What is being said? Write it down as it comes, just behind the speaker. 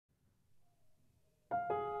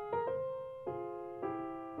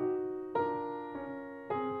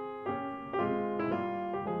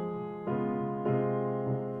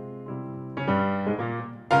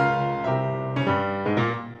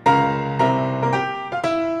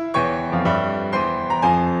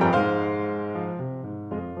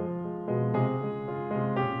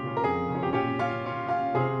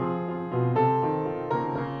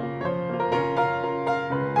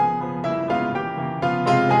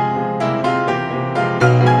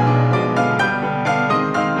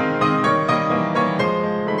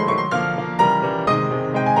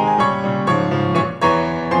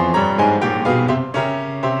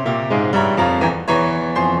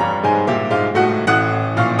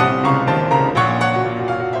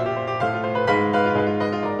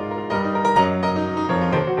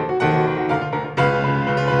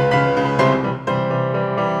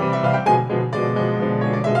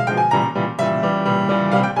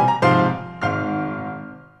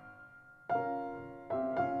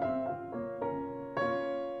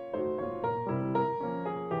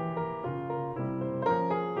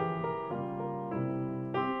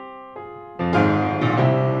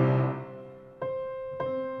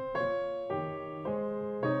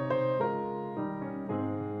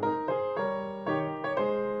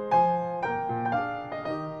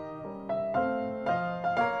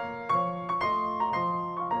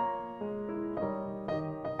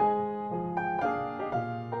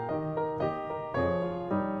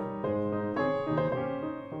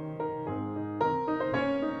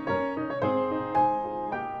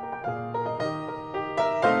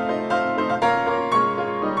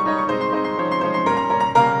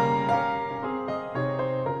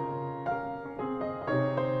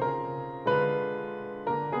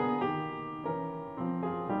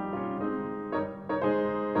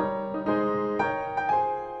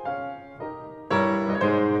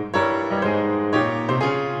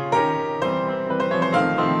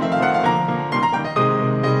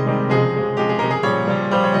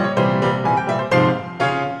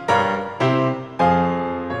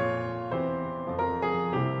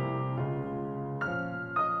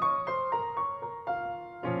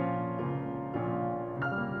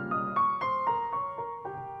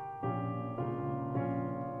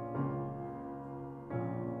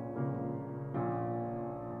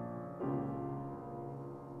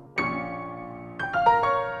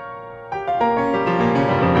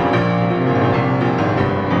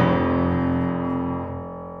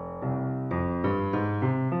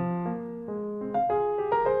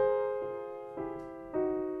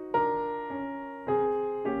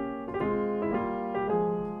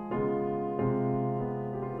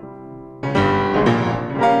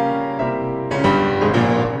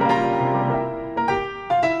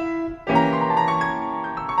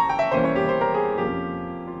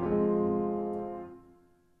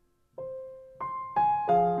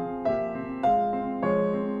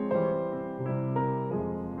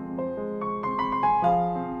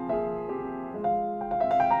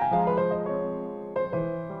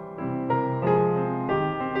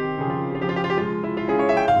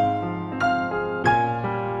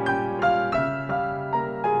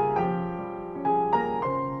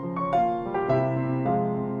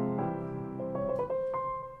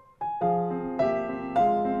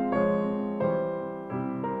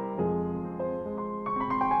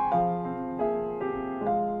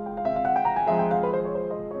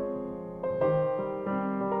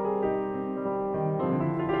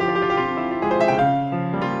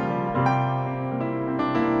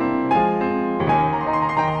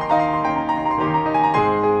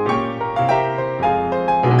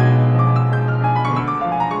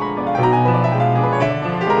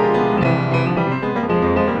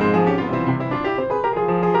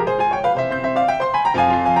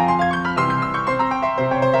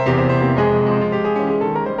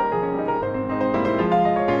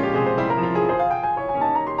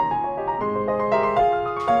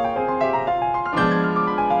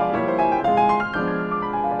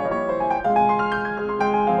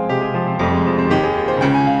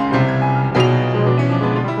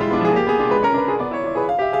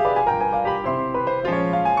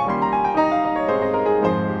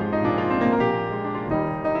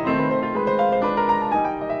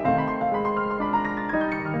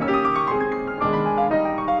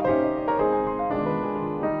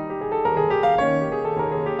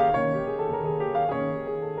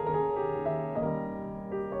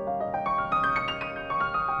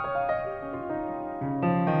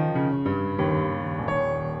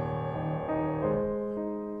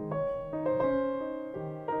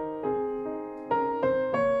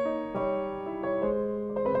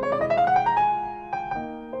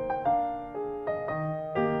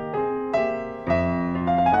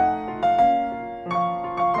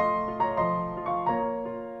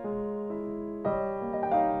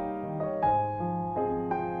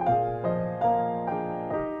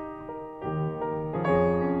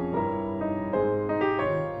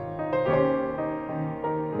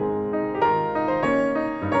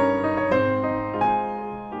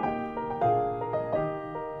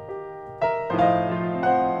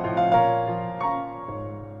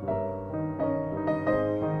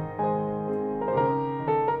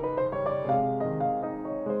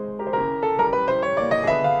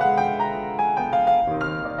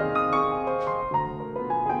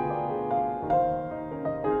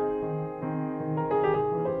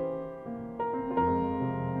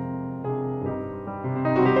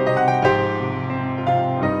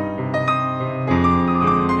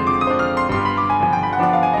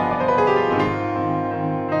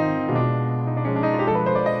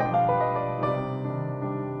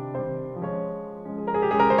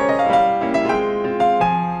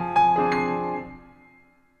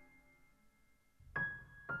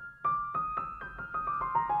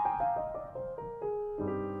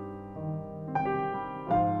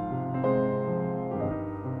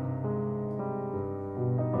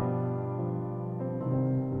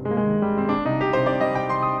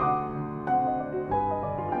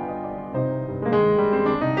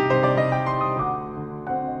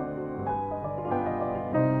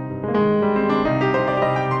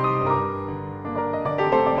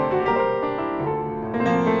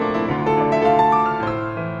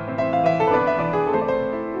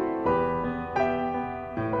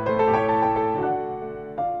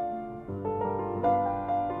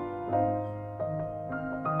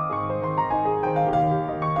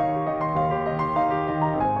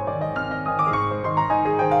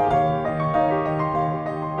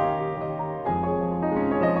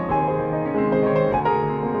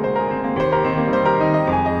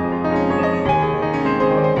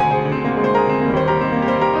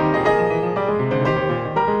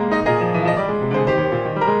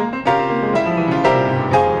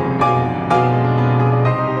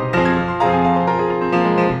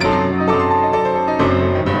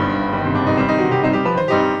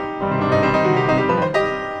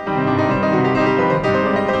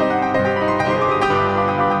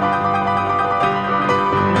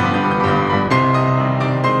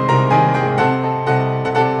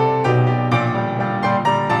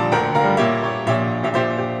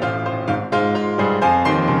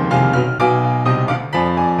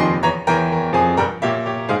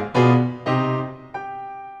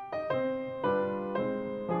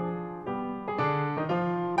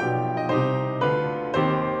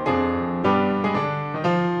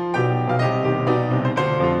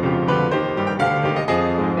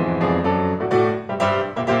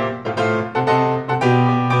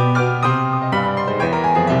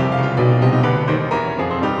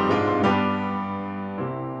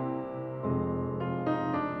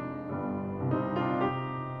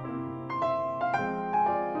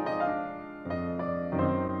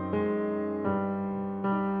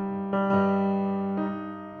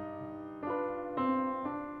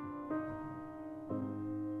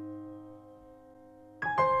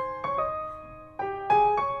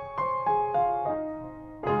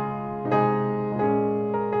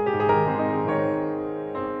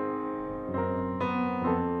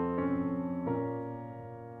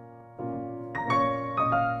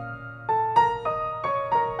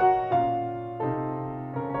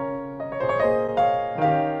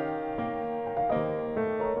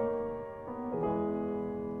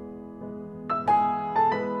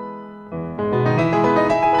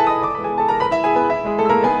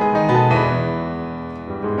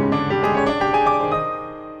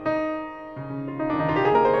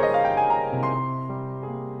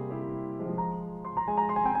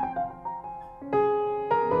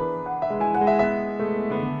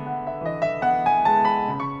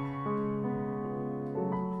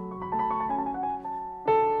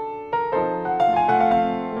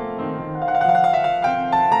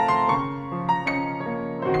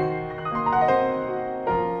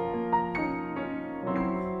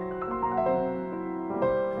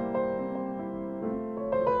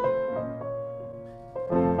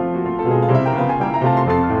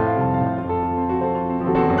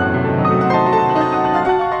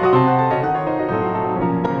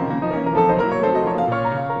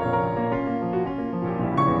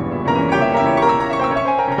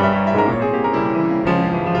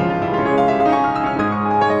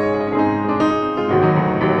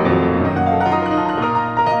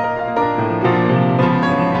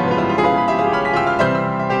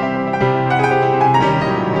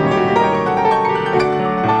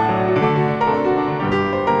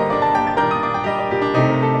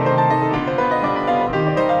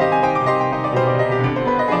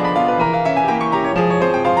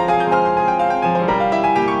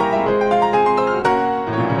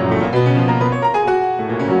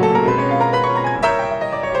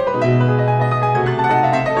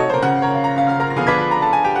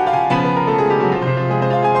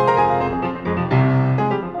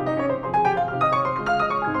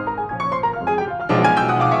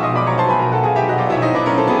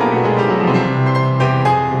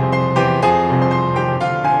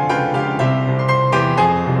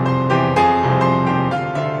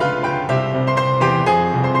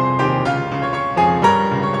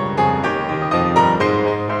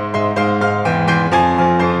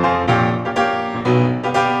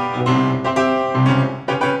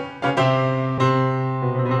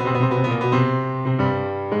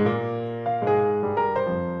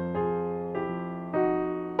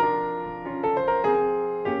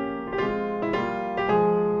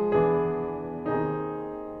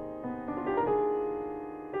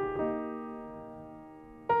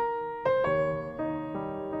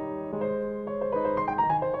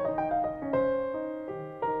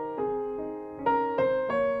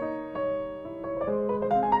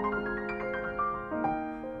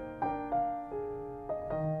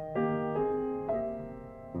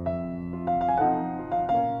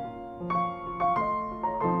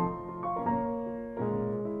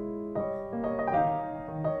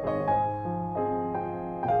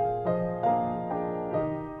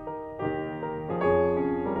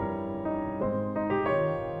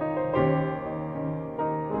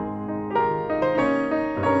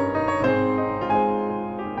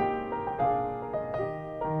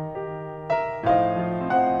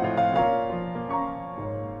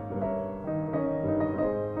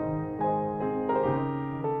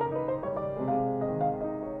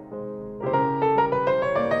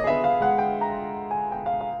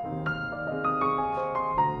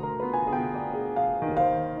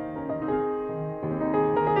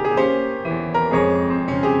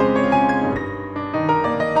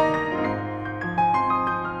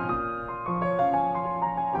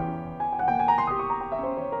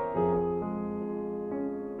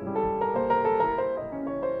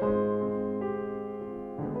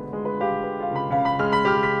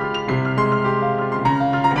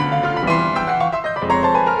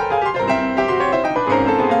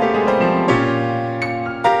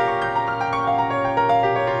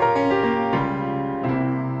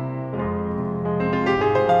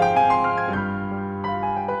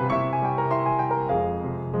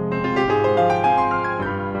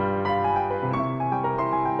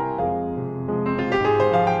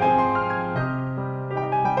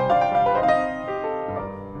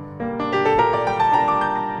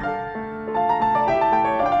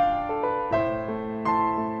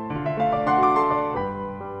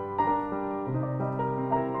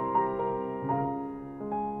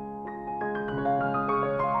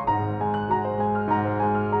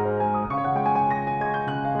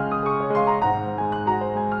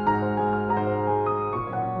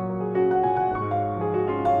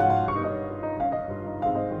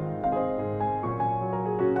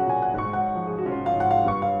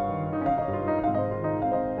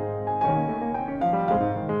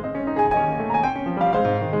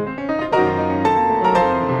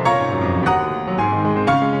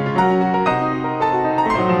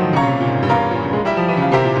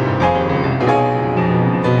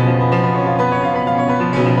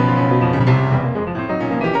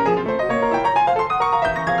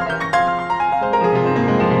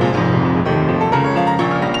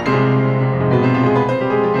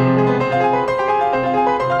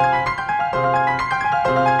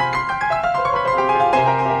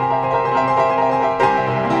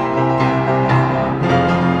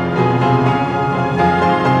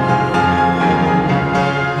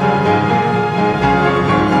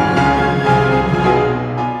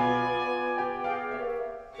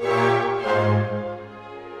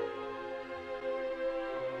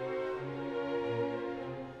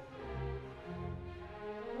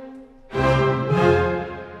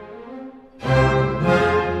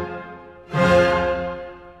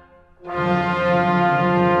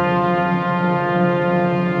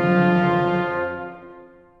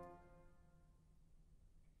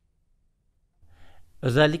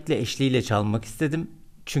Özellikle eşliğiyle çalmak istedim.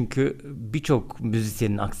 Çünkü birçok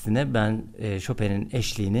müzisyenin aksine ben Chopin'in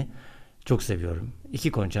eşliğini çok seviyorum.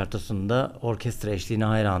 İki konçertosunda orkestra eşliğine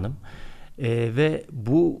hayranım. Ve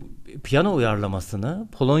bu piyano uyarlamasını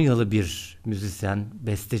Polonyalı bir müzisyen,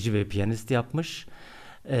 besteci ve piyanist yapmış.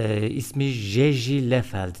 İsmi Jerzy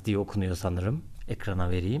Lefeld diye okunuyor sanırım. Ekrana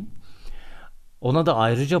vereyim. Ona da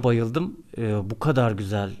ayrıca bayıldım. Bu kadar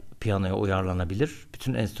güzel piyanoya uyarlanabilir.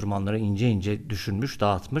 Bütün enstrümanları ince ince düşünmüş,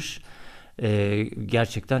 dağıtmış.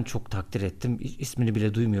 Gerçekten çok takdir ettim. İsmini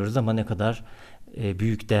bile duymuyoruz ama ne kadar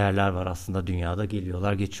büyük değerler var aslında dünyada.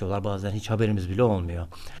 Geliyorlar, geçiyorlar. Bazen hiç haberimiz bile olmuyor.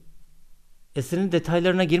 Eserin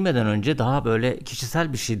detaylarına girmeden önce daha böyle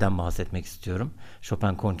kişisel bir şeyden bahsetmek istiyorum.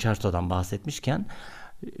 Chopin Concerto'dan bahsetmişken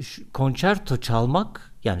konçerto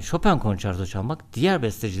çalmak, yani Chopin konçerto çalmak diğer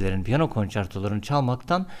bestecilerin piyano konçertolarını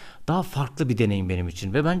çalmaktan daha farklı bir deneyim benim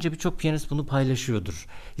için ve bence birçok piyanist bunu paylaşıyordur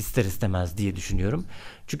ister istemez diye düşünüyorum.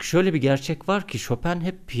 Çünkü şöyle bir gerçek var ki Chopin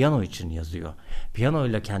hep piyano için yazıyor.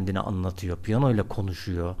 Piyanoyla kendini anlatıyor, piyanoyla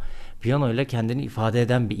konuşuyor, piyanoyla kendini ifade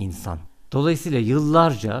eden bir insan. Dolayısıyla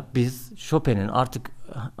yıllarca biz Chopin'in artık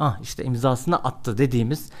işte imzasını attı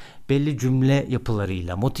dediğimiz belli cümle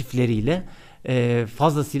yapılarıyla, motifleriyle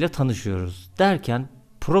fazlasıyla tanışıyoruz. Derken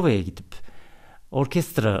provaya gidip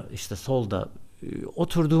orkestra işte solda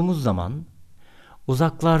oturduğumuz zaman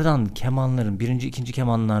uzaklardan kemanların, birinci, ikinci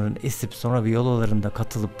kemanların esip sonra viyolaların da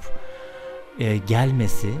katılıp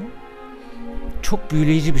gelmesi çok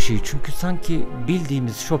büyüleyici bir şey. Çünkü sanki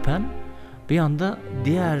bildiğimiz Chopin bir anda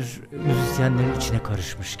diğer müzisyenlerin içine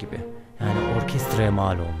karışmış gibi. Yani orkestraya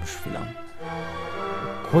mal olmuş filan.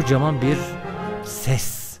 Kocaman bir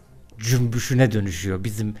ses cümbüşüne dönüşüyor.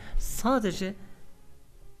 Bizim sadece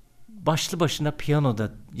başlı başına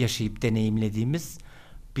piyanoda yaşayıp deneyimlediğimiz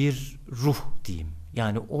bir ruh diyeyim.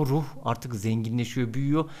 Yani o ruh artık zenginleşiyor,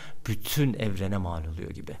 büyüyor, bütün evrene mal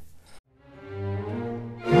oluyor gibi.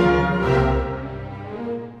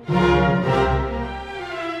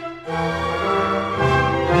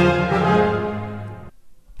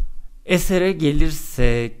 Esere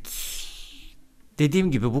gelirsek,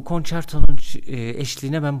 dediğim gibi bu konçertonun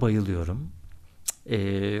eşliğine ben bayılıyorum.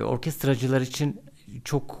 Orkestracılar için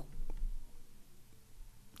çok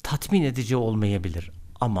tatmin edici olmayabilir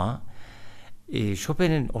ama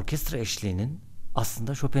Chopin'in orkestra eşliğinin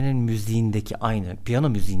aslında Chopin'in müziğindeki aynı piyano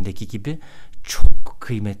müziğindeki gibi çok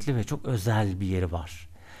kıymetli ve çok özel bir yeri var.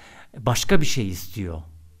 Başka bir şey istiyor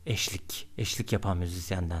eşlik yapan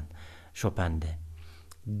müzisyenden Chopin'de.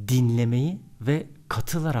 Dinlemeyi ve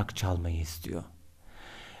katılarak çalmayı istiyor.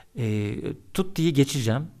 Tutti'yi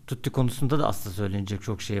geçeceğim. Tutti konusunda da aslında söylenecek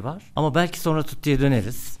çok şey var. Ama belki sonra Tutti'ye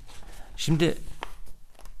döneriz. Şimdi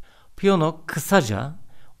piyano kısaca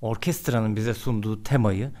orkestranın bize sunduğu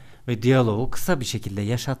temayı ve diyaloğu kısa bir şekilde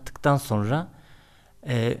yaşattıktan sonra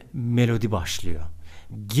melodi başlıyor.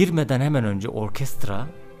 Girmeden hemen önce orkestra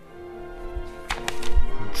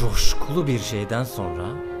coşkulu bir şeyden sonra,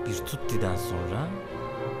 bir Tutti'den sonra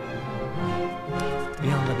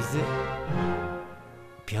bir anda bizi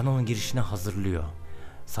piyanonun girişine hazırlıyor.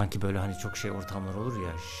 Sanki böyle hani çok şey ortamlar olur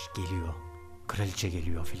ya, geliyor. Kraliçe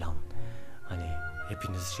geliyor filan. Hani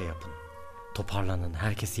hepiniz şey yapın. Toparlanın,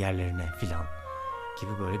 herkes yerlerine filan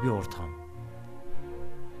gibi böyle bir ortam.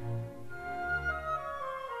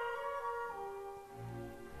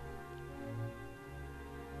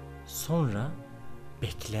 Sonra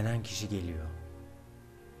beklenen kişi geliyor.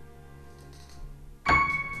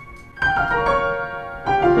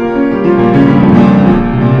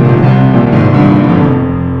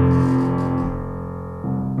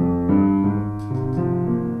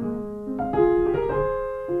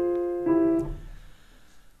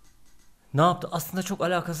 Ne yaptı? Aslında çok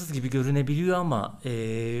alakasız gibi görünebiliyor ama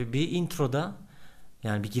bir introda,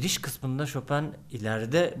 yani bir giriş kısmında Chopin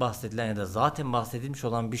ileride bahsedilen ya da zaten bahsedilmiş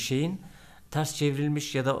olan bir şeyin ters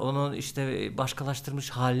çevrilmiş ya da onu işte başkalaştırmış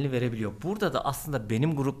halini verebiliyor. Burada da aslında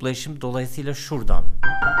benim gruplayışım dolayısıyla şuradan.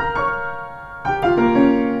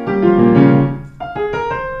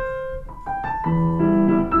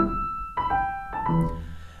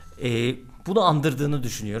 Bunu andırdığını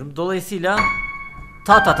düşünüyorum. Dolayısıyla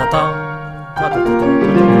ta ta ta tam, ta ta ta tam,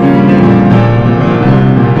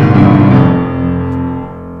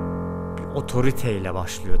 bir otoriteyle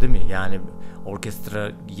başlıyor değil mi? Yani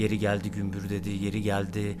orkestra yeri geldi gümbür dedi, yeri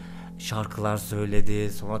geldi şarkılar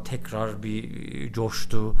söyledi, sonra tekrar bir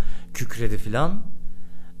coştu, kükredi filan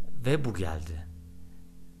ve bu geldi.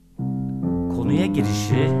 Konuya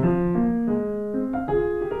girişi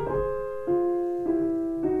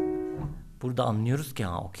burada anlıyoruz ki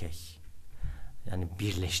okey. Yani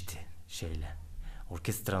birleşti şeyle.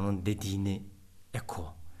 Orkestranın dediğini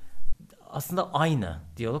eko. aslında aynı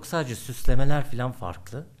diyalog, sadece süslemeler falan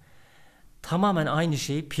farklı. Tamamen aynı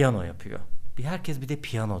şeyi piyano yapıyor. Herkes bir de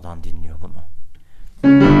piyanodan dinliyor bunu.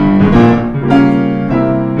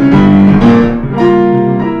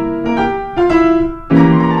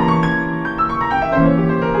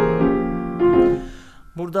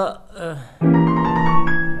 Burada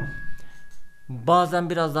bazen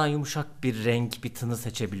biraz daha yumuşak bir renk, bir tını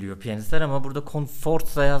seçebiliyor piyanistler ama burada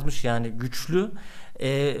Confort'sa yazmış, yani güçlü.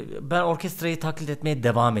 Ben orkestrayı taklit etmeye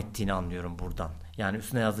devam ettiğini anlıyorum buradan. Yani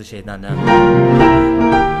üstüne yazdığı şeyden de.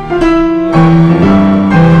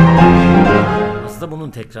 Aslında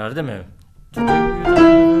bunun tekrarı değil mi?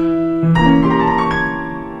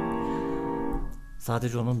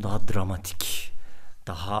 Sadece onun daha dramatik,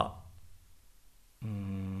 daha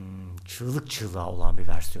çığlık çığlığa olan bir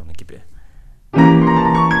versiyonu gibi.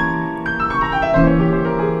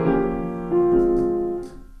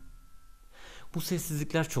 Bu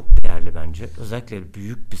sessizlikler çok değerli bence. Özellikle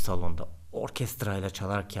büyük bir salonda orkestrayla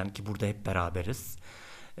çalarken, ki burada hep beraberiz.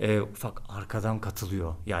 Ufak arkadan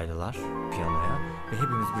katılıyor yaylılar piyanoya ve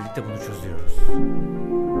hepimiz birlikte bunu çözüyoruz.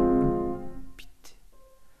 Bitti.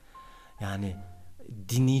 Yani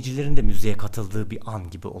dinleyicilerin de müziğe katıldığı bir an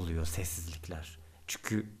gibi oluyor sessizlikler.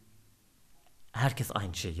 Çünkü herkes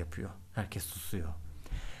aynı şeyi yapıyor. Herkes susuyor.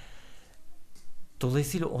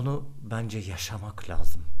 Dolayısıyla onu bence yaşamak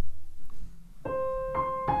lazım.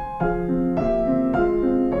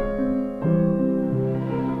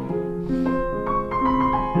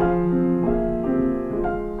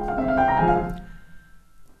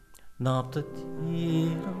 Ne yaptı?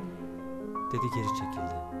 Dedi, geri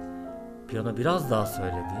çekildi. Piyano biraz daha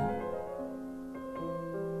söyledi.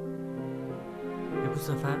 Ve bu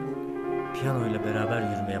sefer piyano ile beraber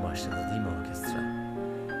yürümeye başladı, değil mi orkestra?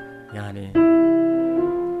 Yani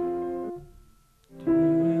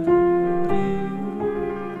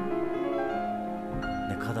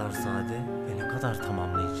ne kadar sade ve ne kadar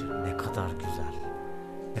tamamlayıcı, ne kadar güzel,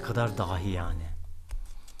 ne kadar dahi yani.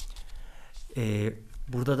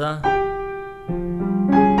 Burada da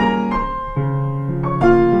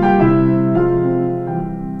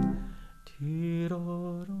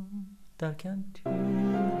derken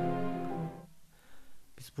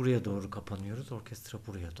biz buraya doğru kapanıyoruz, orkestra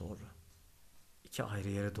buraya doğru. İki ayrı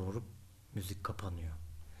yere doğru müzik kapanıyor.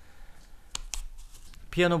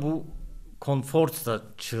 Piyano bu Confort'ta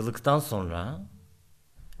çığlıktan sonra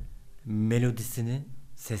melodisini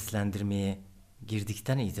seslendirmeye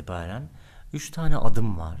girdikten itibaren 3 tane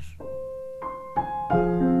adım var.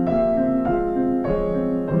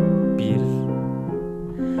 Bir,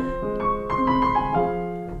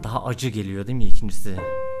 daha acı geliyor değil mi ikincisi?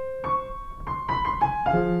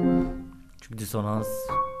 Çünkü disonans,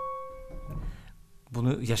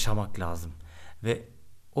 bunu yaşamak lazım. Ve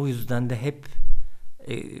o yüzden de hep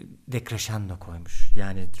decrescendo koymuş.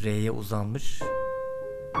 Yani R'ye uzanmış.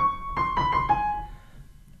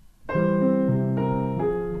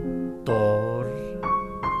 Do.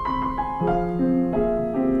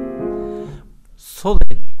 Sol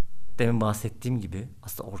el, demin bahsettiğim gibi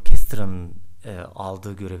aslında orkestranın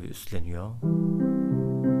aldığı görevi üstleniyor.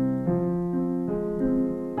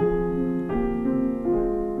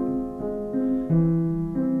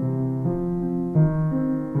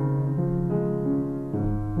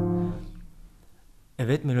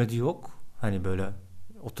 Evet, melodi yok. Hani böyle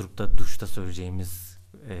oturup da duşta söyleyeceğimiz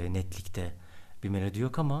netlikte bir melodi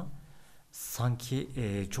yok ama sanki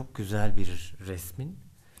çok güzel bir resmin,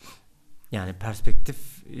 yani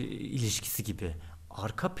perspektif ilişkisi gibi,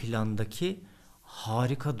 arka plandaki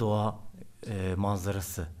harika doğa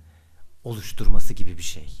manzarası oluşturması gibi bir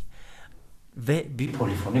şey. Ve bir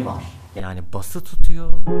polifoni var. Yani bası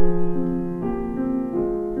tutuyor.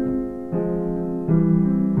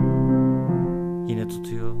 Yine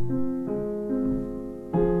tutuyor.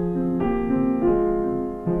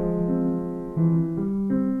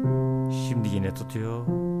 Şimdi yine tutuyor.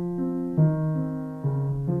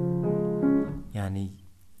 Yani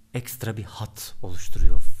ekstra bir hat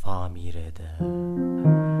oluşturuyor fa mi re'de.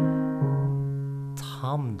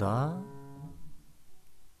 Tam da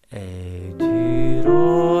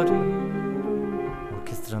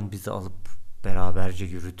orkestranın bizi alıp beraberce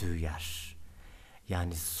yürüdüğü yer.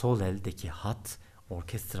 Yani sol eldeki hat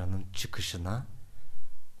orkestranın çıkışına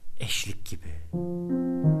eşlik gibi.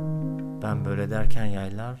 Ben böyle derken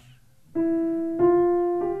yaylar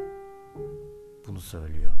bunu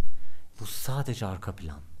söylüyor. Bu sadece arka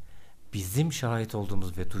plan. Bizim şahit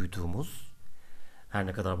olduğumuz ve duyduğumuz, her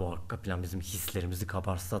ne kadar bu arka plan bizim hislerimizi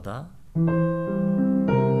kabarsa da,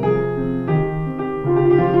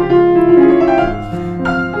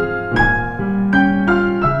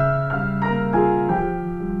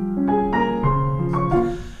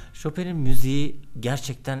 Chopin'in müziği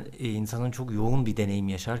gerçekten insanın çok yoğun bir deneyim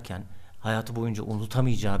yaşarken, hayatı boyunca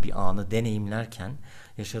unutamayacağı bir anı deneyimlerken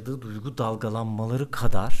yaşadığı duygu dalgalanmaları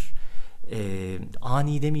kadar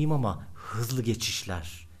ani demeyeyim ama hızlı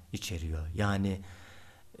geçişler içeriyor. Yani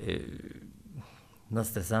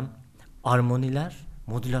nasıl desem, armoniler,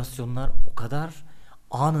 modülasyonlar o kadar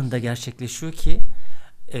anında gerçekleşiyor ki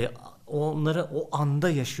onları o anda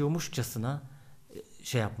yaşıyormuşçasına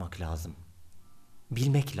şey yapmak lazım.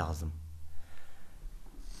 Bilmek lazım.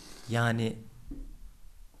 Yani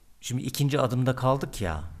şimdi ikinci adımda kaldık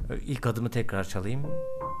ya. İlk adımı tekrar çalayım.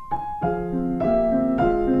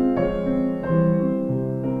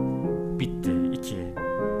 Bitti. 2.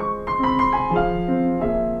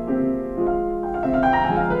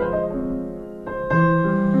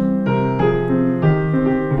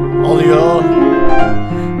 Alıyor.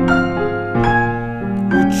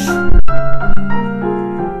 3.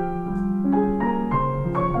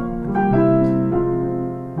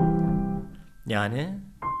 Yani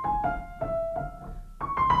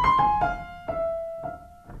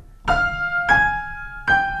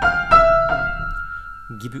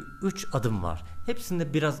gibi 3 adım var.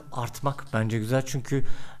 Hepsinde biraz artmak bence güzel çünkü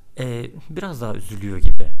biraz daha üzülüyor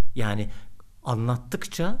gibi. Yani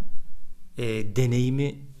anlattıkça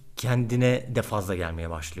deneyimi kendine de fazla gelmeye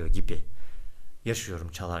başlıyor gibi.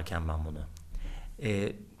 Yaşıyorum çalarken ben bunu.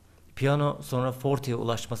 Piyano sonra forte'ye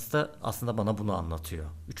ulaşması da aslında bana bunu anlatıyor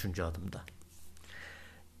 3. adımda.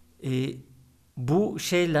 Bu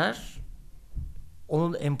şeyler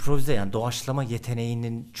onun improvize, yani doğaçlama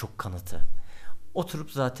yeteneğinin çok kanıtı.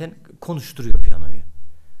 Oturup zaten konuşturuyor piyanoyu.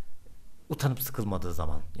 Utanıp sıkılmadığı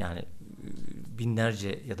zaman, yani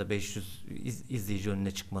binlerce ya da 500 izleyici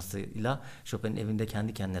önüne çıkmasıyla Chopin'in evinde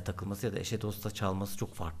kendi kendine takılması ya da eşe dosta çalması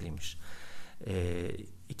çok farklıymış.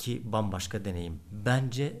 İki bambaşka deneyim.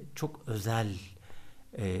 Bence çok özel,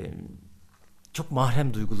 çok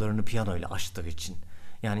mahrem duygularını piyanoyla açtığı için.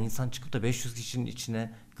 Yani insan çıkıp da 500 kişinin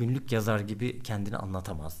içine günlük yazar gibi kendini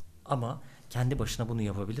anlatamaz. Ama kendi başına bunu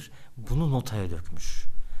yapabilir. Bunu notaya dökmüş.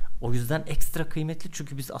 O yüzden ekstra kıymetli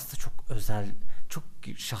çünkü biz aslında çok özel, çok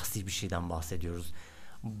şahsi bir şeyden bahsediyoruz.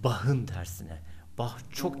 Bach'ın tersine. Bach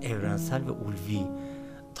çok evrensel ve ulvi.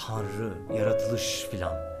 Tanrı, yaratılış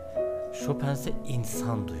filan. Chopin ise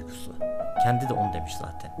insan duygusu. Kendi de onu demiş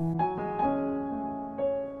zaten.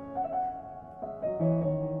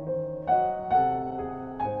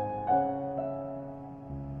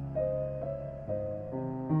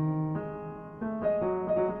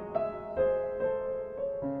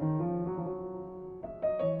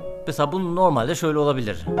 Mesela bu normalde şöyle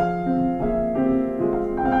olabilir.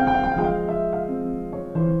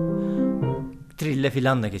 Trille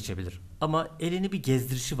filan da geçebilir. Ama elini bir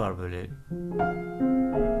gezdirişi var böyle.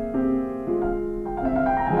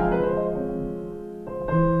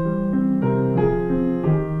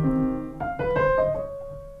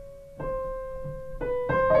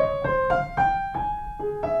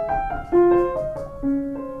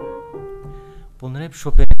 Bunlar hep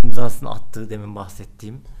Chopin'in imzasını attığı, demin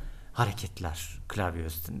bahsettiğim hareketler klavye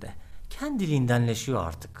üstünde. Kendiliğindenleşiyor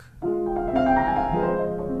artık.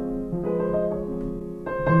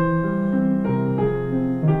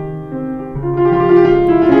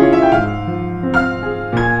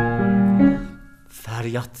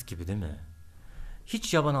 Feryat gibi değil mi?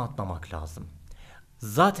 Hiç yabana atmamak lazım.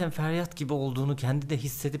 Zaten feryat gibi olduğunu kendi de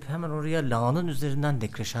hissedip hemen oraya la'nın üzerinden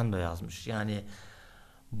dekreşendo yazmış. Yani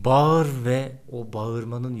bağır ve o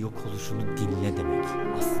bağırmanın yok oluşunu dinle demek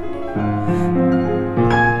aslında.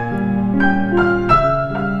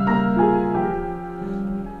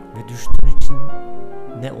 Ve düştüğün için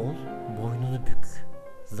ne ol? Boynunu bük.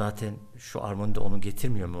 Zaten şu armonide onu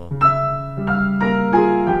getirmiyor mu?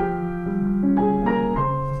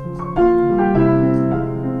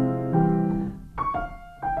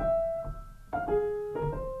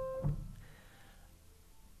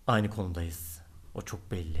 Aynı konudayız. O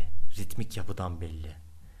çok belli. Ritmik yapıdan belli.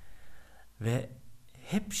 Ve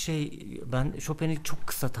hep ben Chopin'i çok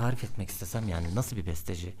kısa tarif etmek istesem, yani nasıl bir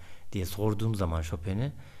besteci diye sorduğum zaman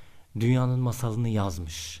Chopin'i, dünyanın masalını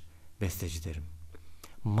yazmış besteci derim.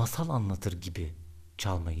 Masal anlatır gibi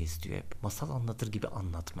çalmayı istiyor hep. Masal anlatır gibi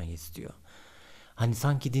anlatmayı istiyor. Hani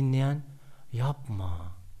sanki dinleyen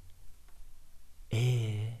yapma.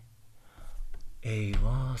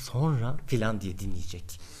 Eyvah sonra filan diye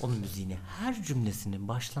dinleyecek. Onun müziğini, her cümlesinin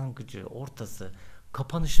başlangıcı, ortası,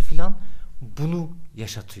 kapanışı filan bunu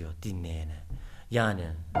yaşatıyor dinleyene. Yani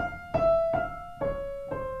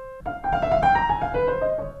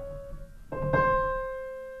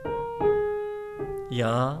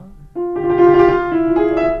ya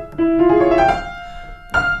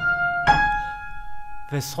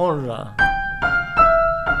Ve sonra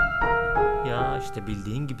ya işte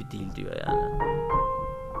bildiğin gibi değil diyor yani.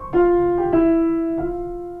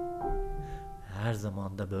 Her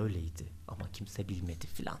zaman da böyleydi ama kimse bilmedi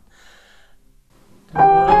filan.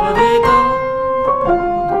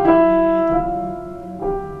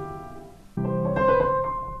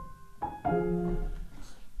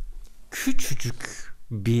 Küçücük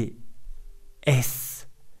bir es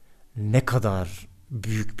ne kadar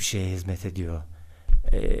büyük bir şeye hizmet ediyor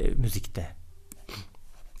müzikte.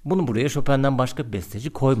 Bunu buraya Chopin'den başka bir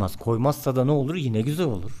besteci koymaz. Koymazsa da ne olur? Yine güzel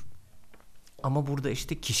olur. Ama burada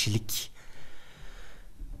işte kişilik,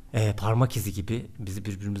 parmak izi gibi bizi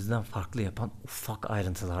birbirimizden farklı yapan ufak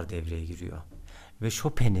ayrıntılar devreye giriyor. Ve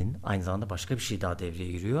Chopin'in aynı zamanda başka bir şey daha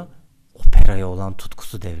devreye giriyor. Operaya olan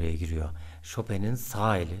tutkusu devreye giriyor. Chopin'in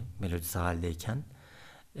sağ eli melodisi haldeyken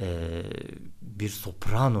bir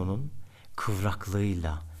sopranonun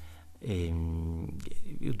kıvraklığıyla,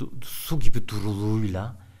 su gibi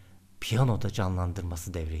duruluğuyla piyanoda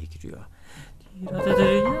canlandırması devreye giriyor.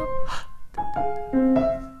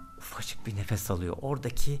 Ufacık bir nefes alıyor.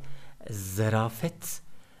 Oradaki zarafet,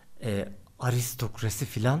 aristokrasi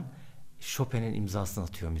filan Chopin'in imzasını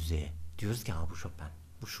atıyor müziğe. Diyoruz ki ha bu Chopin.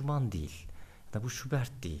 Bu Schumann değil. Ya da bu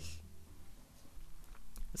Schubert değil.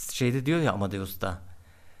 Şeyde diyor ya Amadeus'ta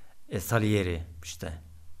Salieri işte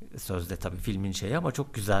sözde tabii filmin şeyi ama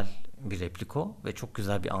çok güzel bir replik o ve çok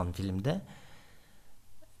güzel bir an filmde.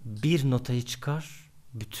 Bir notayı çıkar,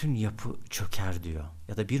 bütün yapı çöker diyor.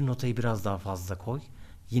 Ya da bir notayı biraz daha fazla koy,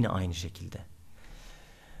 yine aynı şekilde.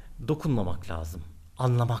 Dokunmamak lazım,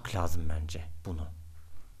 anlamak lazım bence bunu.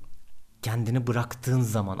 Kendini bıraktığın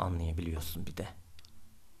zaman anlayabiliyorsun bir de.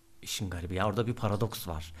 İşin garibi ya, orada bir paradoks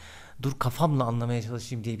var. Dur kafamla anlamaya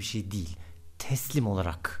çalışayım diye bir şey değil. Teslim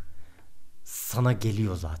olarak sana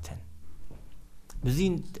geliyor zaten.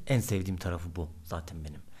 Müziğin en sevdiğim tarafı bu zaten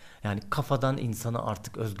benim. Yani kafadan insanı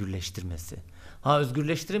artık özgürleştirmesi. Ha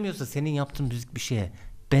özgürleştiremiyorsa senin yaptığın müzik bir şeye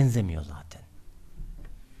benzemiyor zaten.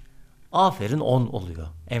 Aferin 10 oluyor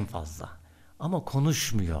en fazla. Ama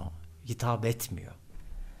konuşmuyor, hitap etmiyor.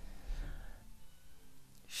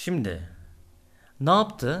 Şimdi ne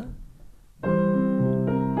yaptı?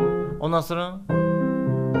 Ondan sonra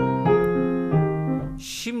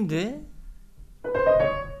şimdi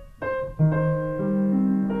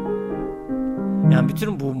yani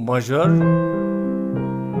bütün bu majör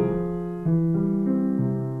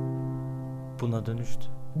buna dönüştü.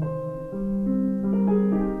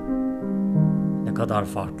 Ne kadar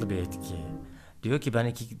farklı bir etki. Diyor ki ben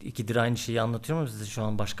ikidir aynı şeyi anlatıyorum ama sizi şu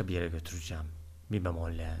an başka bir yere götüreceğim. Mi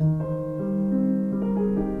bemolle.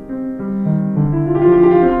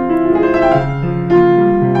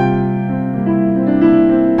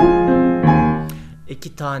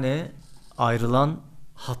 İki tane ayrılan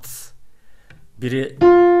hat. Biri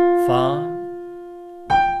fa,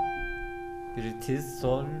 biri tiz,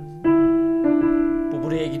 sol. Bu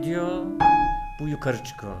buraya gidiyor, bu yukarı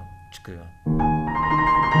çıkıyor.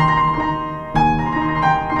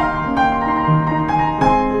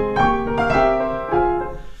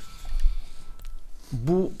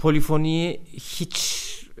 Bu polifoniyi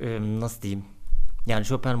hiç nasıl diyeyim? Yani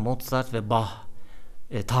Chopin, Mozart ve Bach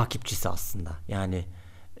takipçisi aslında. Yani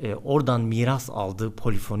oradan miras aldığı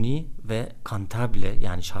polifoni ve kantable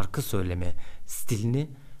yani şarkı söyleme stilini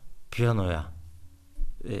piyanoya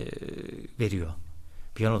veriyor.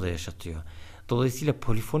 Piyanoda yaşatıyor. Dolayısıyla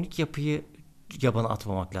polifonik yapıyı yabana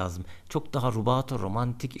atmamak lazım. Çok daha rubato,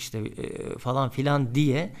 romantik işte falan filan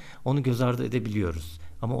diye onu göz ardı edebiliyoruz.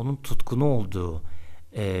 Ama onun tutkunu olduğu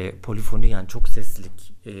polifoni yani çok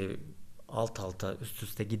seslilik alt alta üst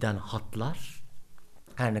üste giden hatlar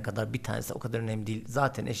her ne kadar bir tanesi o kadar önemli değil.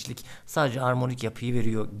 Zaten eşlik sadece harmonik yapıyı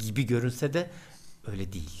veriyor gibi görünse de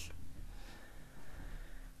öyle değil.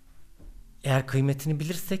 Eğer kıymetini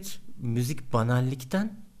bilirsek müzik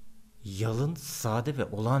banallikten yalın, sade ve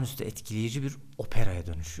olağanüstü etkileyici bir operaya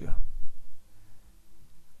dönüşüyor.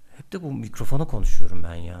 Hep de bu mikrofona konuşuyorum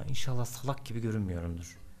ben ya. İnşallah salak gibi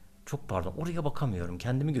görünmüyorumdur. Çok pardon. Oraya bakamıyorum.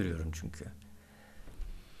 Kendimi görüyorum çünkü.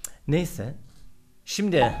 Neyse.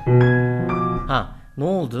 Şimdi ne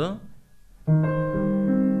oldu?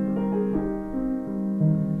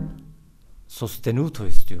 Sostenuto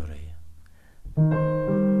istiyor orayı.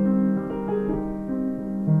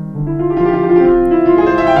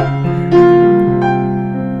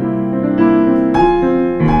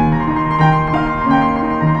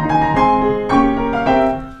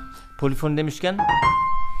 Polifoni demişken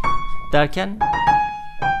derken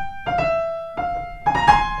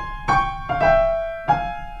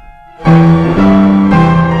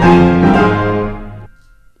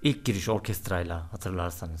ilk giriş orkestrayla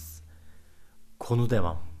hatırlarsanız Konu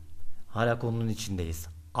devam. Hala konunun içindeyiz.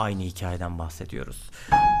 Aynı hikayeden bahsediyoruz.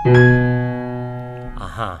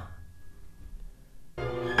 Aha.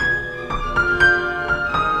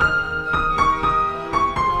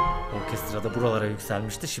 Orkestrada buralara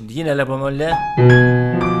yükselmişti. Şimdi yine la bemolle.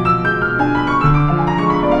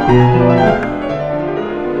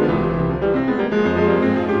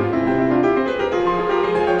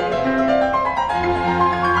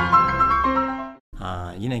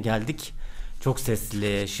 Yine geldik. Çok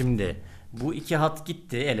sesli. Şimdi bu iki hat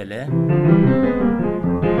gitti el ele.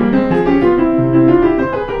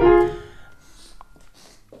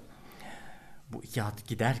 Bu iki hat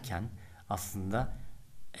giderken aslında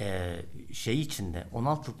şey içinde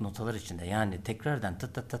 16'lık notalar içinde, yani tekrardan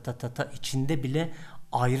ta ta ta ta ta ta içinde bile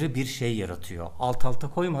ayrı bir şey yaratıyor. Alt alta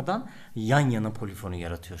koymadan yan yana polifonu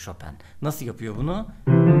yaratıyor Chopin. Nasıl yapıyor bunu?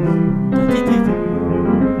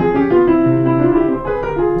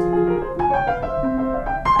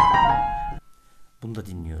 Bunu da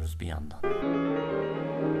dinliyoruz bir yandan.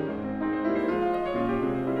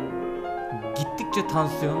 Gittikçe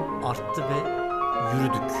tansiyon arttı ve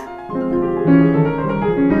yürüdük.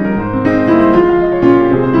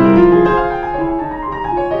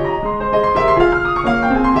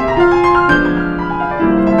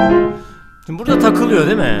 Şimdi burada takılıyor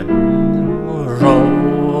değil mi?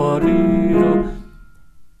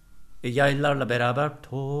 Yaylılarla beraber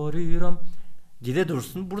gide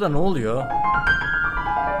dursun. Burada ne oluyor?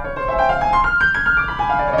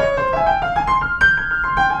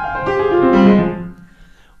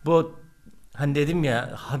 Bu hani dedim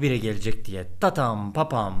ya habire gelecek diye. Tatam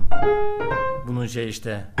papam. Bunun şey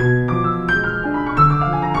işte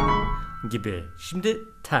gibi. Şimdi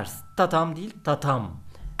ters. Tatam değil, tatam.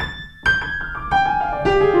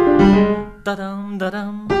 Dadam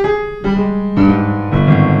dadam.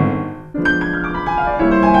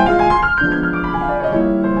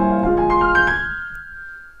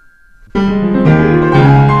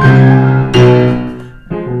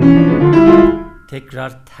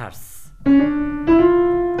 Tekrar ters.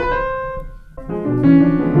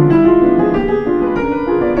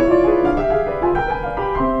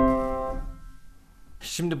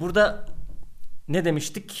 Şimdi burada ne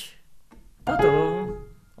demiştik?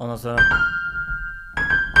 Ondan sonra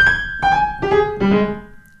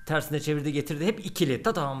tersine çevirdi, getirdi. Hep ikili.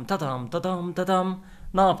 Tatam tatam tatam tatam.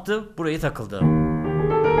 Ne yaptı? Burayı takıldı.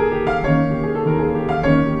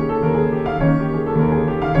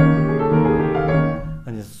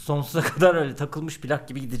 Hani sonsuza kadar öyle takılmış plak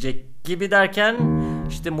gibi gidecek gibi derken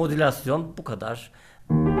işte modülasyon bu kadar.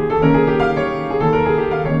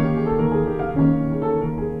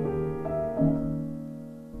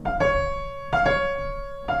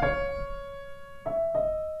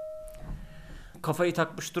 Kafayı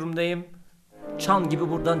takmış durumdayım. Çan gibi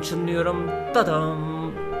buradan çınlıyorum.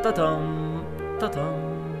 Dadam, dadam,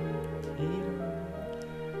 dadam.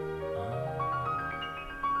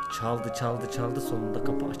 Çaldı, çaldı, çaldı. Sonunda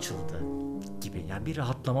kapı açıldı gibi. Yani bir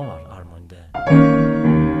rahatlama var armonide.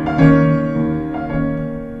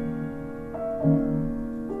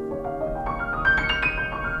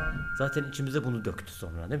 Zaten içimize bunu döktü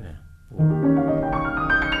sonra, değil mi?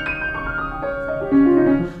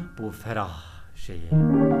 Bu ferah şeyi.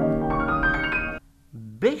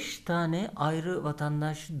 5 tane ayrı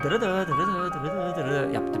vatandaş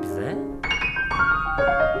yaptı bize.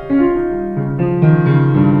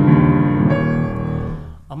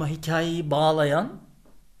 Ama hikayeyi bağlayan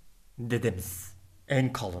dedemiz.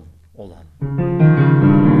 En kalın olan.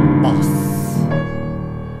 Bas.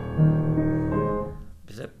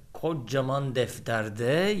 Bize kocaman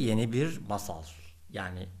defterde yeni bir masal.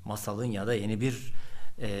 Yani masalın ya da yeni bir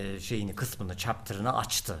şeyini, kısmını, chapter'ını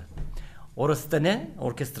açtı. Orası da ne?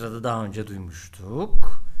 Orkestrada daha önce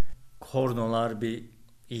duymuştuk. Kornolar bir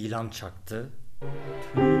ilan çaktı.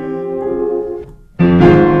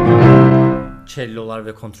 Cellolar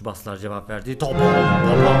ve kontrbaslar cevap verdi.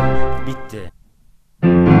 Bitti.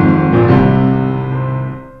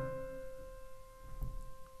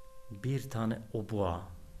 Bir tane obua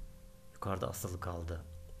yukarıda asılı kaldı.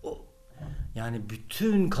 Yani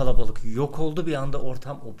bütün kalabalık yok oldu, bir anda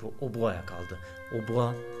ortam obuaya kaldı.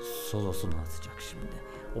 Obua solosunu atacak şimdi.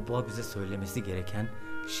 Obua bize söylemesi gereken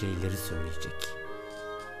şeyleri söyleyecek.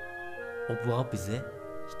 Obua bize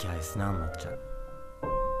hikayesini anlatacak.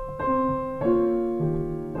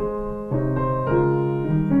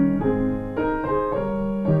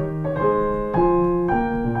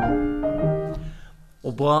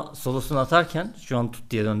 Obua solosunu atarken, şu an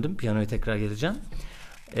tut diye döndüm, piyanoya tekrar geleceğim.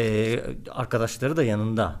 Arkadaşları da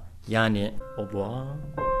yanında. Yani obua.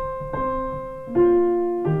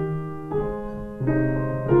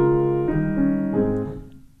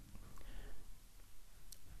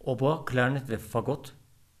 Oboa, klarnet ve fagot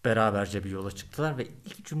beraberce bir yola çıktılar ve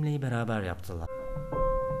ilk cümleyi beraber yaptılar.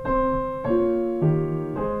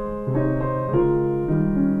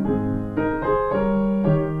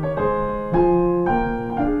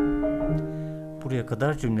 Buraya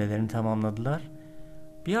kadar cümlelerini tamamladılar.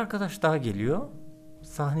 Bir arkadaş daha geliyor.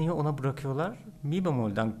 Sahneyi ona bırakıyorlar. Mi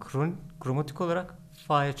bemolden kromatik olarak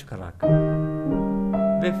fa'ya çıkarak.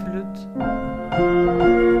 Ve flüt.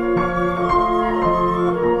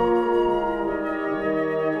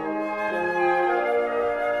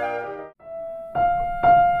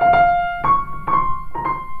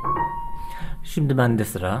 Şimdi bende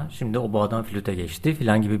sıra. Şimdi oboadan flüte geçti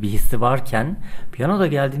filan gibi bir hissi varken piyano da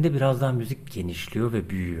geldiğinde biraz daha müzik genişliyor ve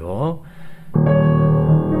büyüyor.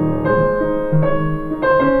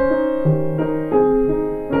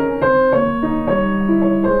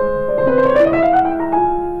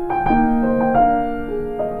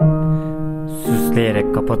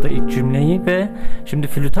 Süsleyerek kapadı ilk cümleyi ve şimdi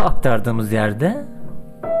flüte aktardığımız yerde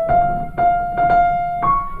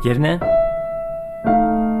yerine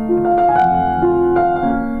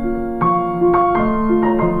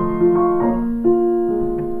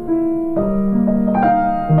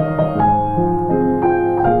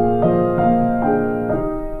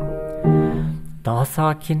daha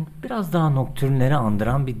sakin, biraz daha noktürnleri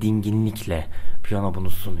andıran bir dinginlikle piyano bunu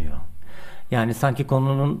sunuyor. Yani sanki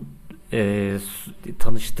konunun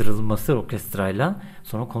tanıştırılması orkestrayla,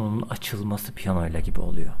 sonra konunun açılması piyanoyla gibi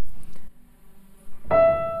oluyor.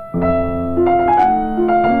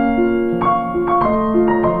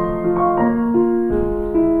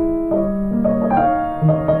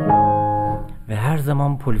 Ve her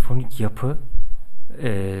zaman polifonik yapı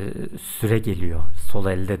süre geliyor sol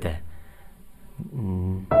elde de. Si,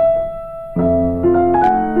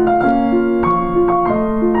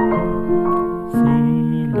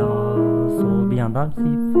 la, sol, bir yandan si,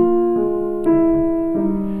 fa.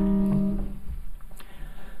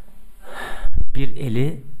 Bir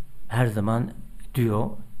eli her zaman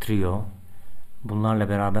duo, trio, bunlarla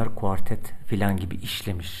beraber kuartet filan gibi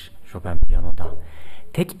işlemiş Chopin piyanoda.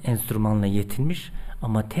 Tek enstrümanla yetinmiş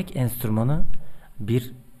ama tek enstrümanı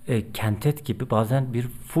bir kentet gibi, bazen bir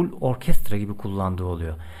full orkestra gibi kullandığı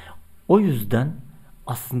oluyor. O yüzden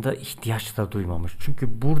aslında ihtiyaç da duymamış.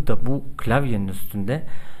 Çünkü burada bu klavyenin üstünde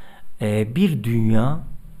bir dünya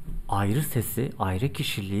ayrı sesi, ayrı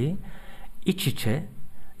kişiliği iç içe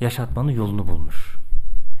yaşatmanın yolunu bulmuş.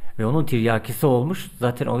 Ve onun tiryakisi olmuş.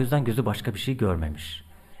 Zaten o yüzden gözü başka bir şey görmemiş.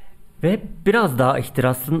 Ve biraz daha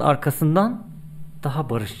ihtirasının arkasından daha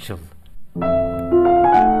barışçıl.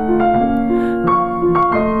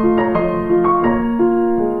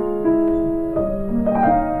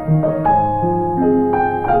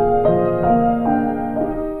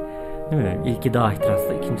 Değil mi? İlki daha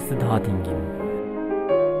ihtiraslı, ikincisi daha dingin.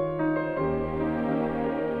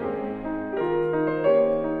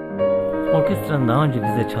 Orkestranın daha önce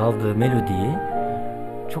bize çaldığı melodiyi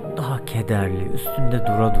çok daha kederli, üstünde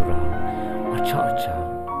dura dura, aça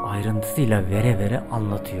aça, ayrıntısıyla vere vere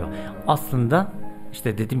anlatıyor. Aslında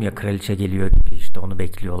işte dedim ya, kraliçe geliyor gibi, işte onu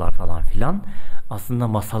bekliyorlar falan filan. Aslında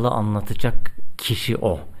masalı anlatacak kişi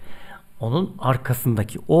o. Onun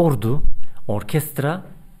arkasındaki ordu, orkestra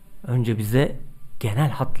önce bize genel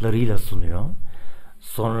hatlarıyla sunuyor.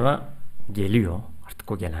 Sonra geliyor.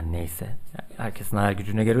 Artık o gelen neyse. Yani herkesin hayal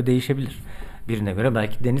gücüne göre değişebilir. Birine göre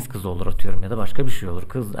belki deniz kızı olur, atıyorum, ya da başka bir şey olur.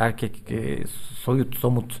 Kız, erkek, soyut,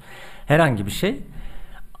 somut, herhangi bir şey.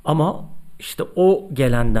 Ama işte o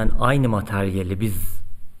gelenden aynı materyali biz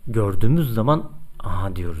gördüğümüz zaman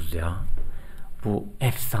aha diyoruz ya. Bu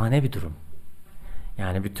efsane bir durum.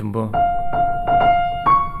 Yani bütün bu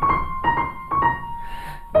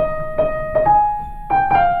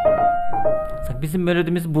bizim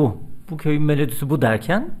melodimiz bu. Bu köyün melodisi bu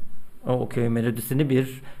derken o köyün melodisini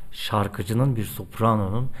bir şarkıcının, bir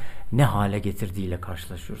sopranonun ne hale getirdiğiyle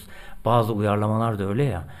karşılaşıyoruz. Bazı uyarlamalar da öyle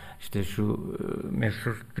ya. İşte şu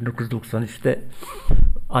meşhur 1993'te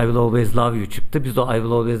I Will Always Love You çıktı. Biz de I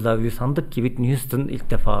Will Always Love You sandık ki Whitney Houston ilk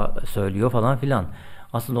defa söylüyor falan filan.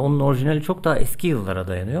 Aslında onun orijinali çok daha eski yıllara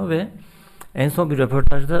dayanıyor ve en son bir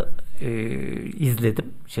röportajda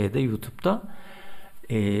izledim YouTube'da.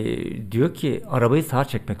 Diyor ki arabayı sağa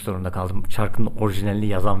çekmek zorunda kaldım. Şarkının orijinalini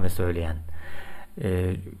yazan ve söyleyen.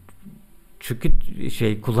 Çünkü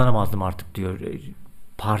kullanamazdım artık diyor.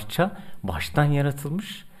 Parça baştan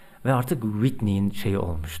yaratılmış ve artık Whitney'in şeyi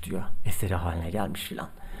olmuş diyor. Eseri haline gelmiş filan.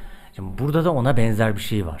 Şimdi burada da ona benzer bir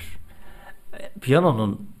şey var.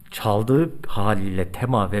 Piyanonun çaldığı haliyle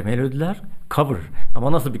tema ve melodiler cover.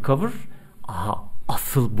 Ama nasıl bir cover? Aha,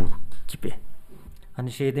 asıl bu gibi. Hani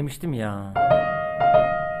demiştim ya.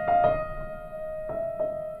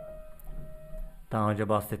 Daha önce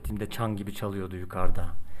bahsettiğimde çan gibi çalıyordu yukarıda.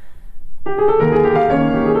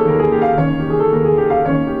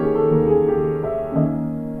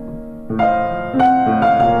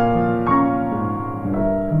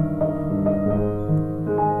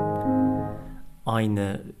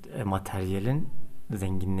 Aynı materyalin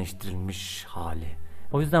zenginleştirilmiş hali.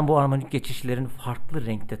 O yüzden bu armonik geçişlerin farklı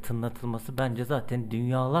renkte tınlatılması bence zaten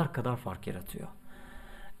dünyalar kadar fark yaratıyor.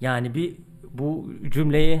 Yani bu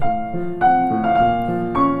cümleyi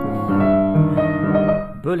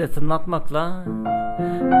böyle tınlatmakla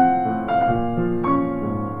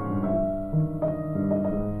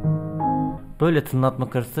böyle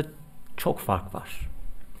tınlatmak arasında çok fark var.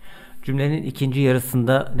 Cümlenin ikinci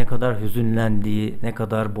yarısında ne kadar hüzünlendiği, ne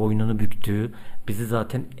kadar boynunu büktüğü bizi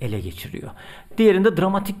zaten ele geçiriyor. Diğerinde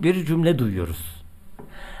dramatik bir cümle duyuyoruz.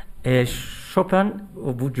 Chopin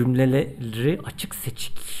bu cümleleri açık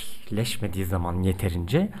seçikleşmediği zaman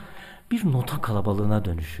yeterince bir nota kalabalığına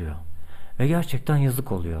dönüşüyor. Ve gerçekten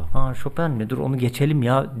yazık oluyor. Chopin mi? Dur onu geçelim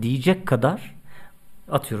ya diyecek kadar,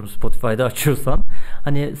 atıyorum Spotify'da açıyorsan,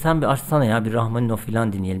 hani sen bir açsana ya bir Rahmaninov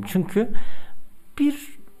falan dinleyelim. Çünkü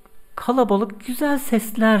bir kalabalık güzel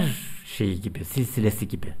sesler şeyi gibi, silsilesi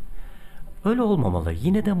gibi. Öyle olmamalı.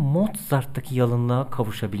 Yine de Mozart'taki yalınlığa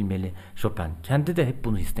kavuşabilmeli Chopin. Kendi de hep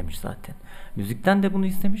bunu istemiş zaten. Müzikten de bunu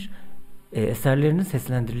istemiş. Eserlerinin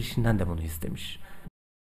seslendirilişinden de bunu istemiş.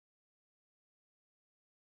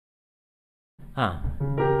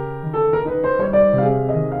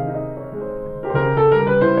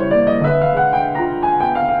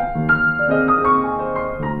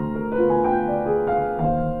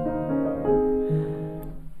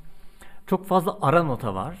 Çok fazla ara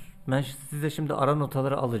nota var. Ben size şimdi ara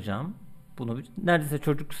notaları alacağım. Bunu neredeyse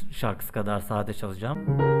çocuk şarkısı kadar sade çalacağım.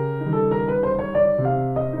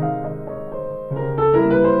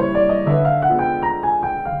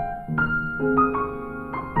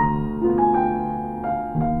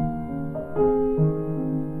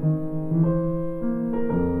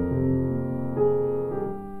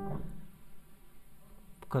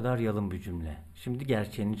 Bu kadar yalın bir cümle. Şimdi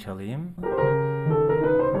gerçeğini çalayım.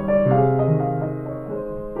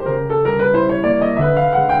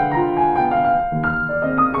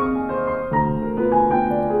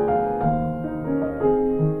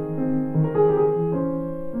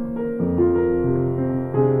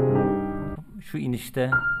 Şu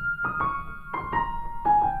inişte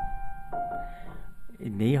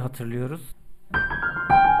neyi hatırlıyoruz?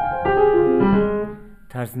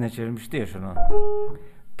 Tersine çevirmişti ya şunu.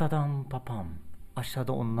 Tadam papam.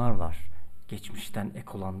 Aşağıda onlar var. Geçmişten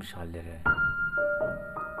ekolanmış halleri.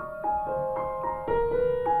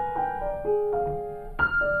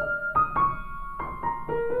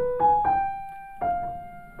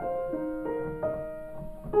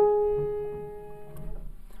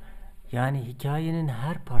 Yani hikayenin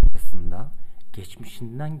her parçasında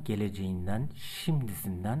geçmişinden, geleceğinden,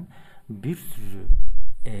 şimdisinden bir sürü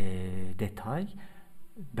detay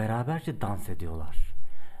beraberce dans ediyorlar.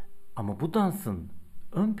 Ama bu dansın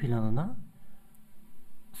ön planına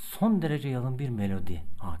son derece yalın bir melodi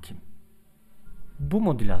hakim. Bu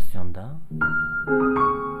modülasyonda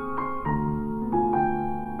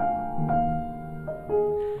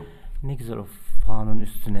ne güzel o fa'nın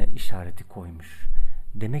üstüne işareti koymuş.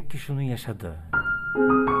 Demek ki şunu yaşadı.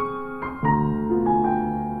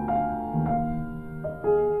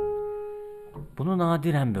 Bunu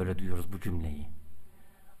nadiren böyle duyuyoruz bu cümleyi.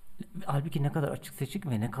 Halbuki ne kadar açık seçik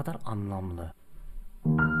ve ne kadar anlamlı.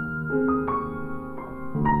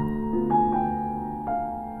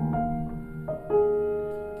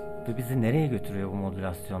 Ve bizi nereye götürüyor bu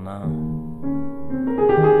modülasyona?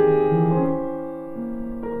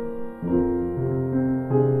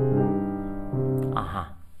 Aha.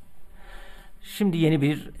 Şimdi yeni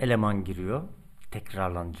bir eleman giriyor.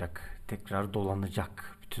 Tekrarlanacak. Tekrar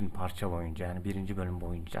dolanacak bütün parça boyunca. Yani birinci bölüm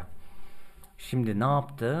boyunca. Şimdi ne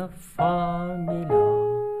yaptı? Fa, mi, la.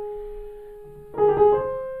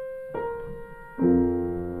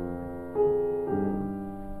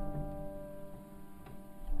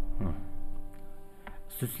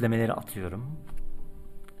 Süslemeleri atıyorum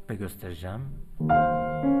ve göstereceğim.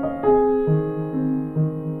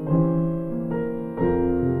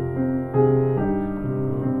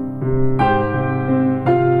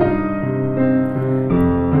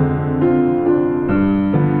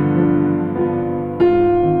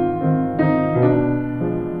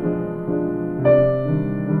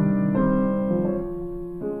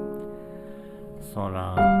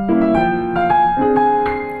 Sonra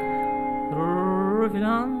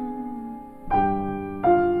filan.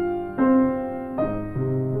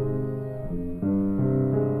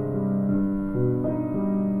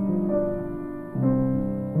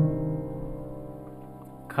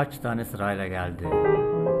 Kaç tane sırayla geldi?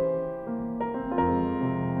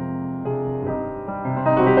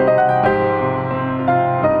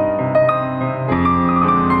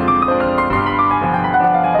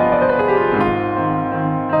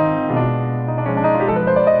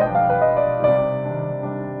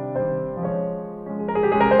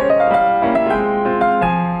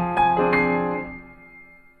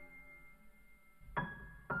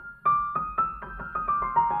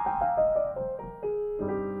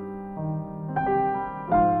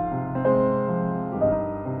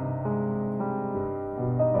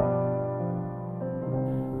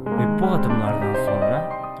 Ve bu adımlardan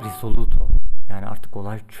sonra risoluto, yani artık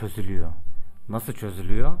olay çözülüyor. Nasıl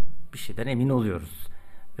çözülüyor? Bir şeyden emin oluyoruz.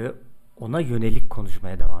 Ve ona yönelik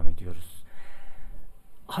konuşmaya devam ediyoruz.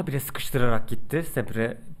 Habire sıkıştırarak gitti.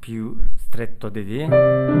 Sempre più stretto dediği.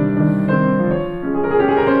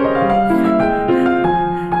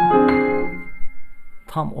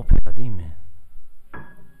 Tam opera değil mi?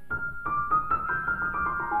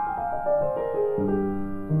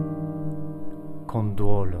 Con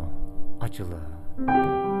duolo, acılı.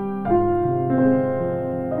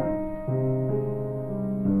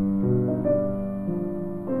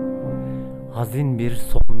 Hazin bir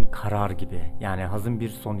son karar gibi. Yani hazin bir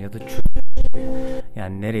son ya da çözüm gibi.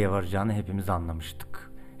 Yani nereye varacağını hepimiz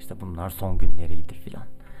anlamıştık. İşte bunlar son günleriydi filan.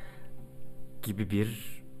 Gibi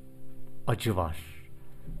bir acı var.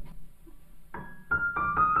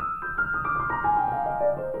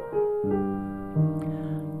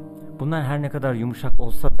 Bunlar her ne kadar yumuşak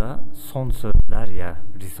olsa da son sözler ya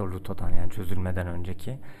risoluto'dan, yani çözülmeden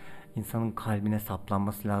önceki, insanın kalbine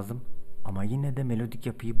saplanması lazım. Ama yine de melodik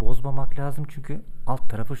yapıyı bozmamak lazım, çünkü alt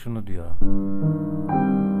tarafı şunu diyor.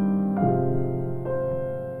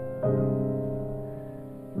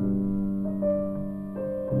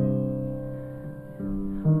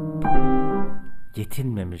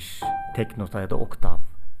 Yetinmemiş, tek nota ya da oktav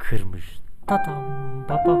kırmış. Tatam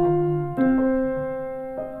babam.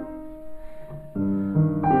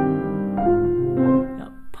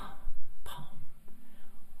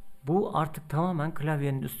 Bu artık tamamen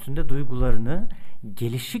klavyenin üstünde duygularını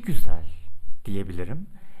gelişigüzel diyebilirim.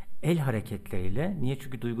 El hareketleriyle. Niye?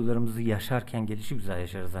 Çünkü duygularımızı yaşarken gelişigüzel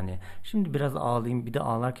yaşarız. Hani şimdi biraz ağlayayım, bir de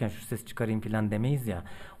ağlarken şu ses çıkarayım falan demeyiz ya.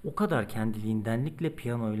 O kadar kendiliğindenlikle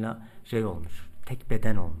piyanoyla şey olmuş. Tek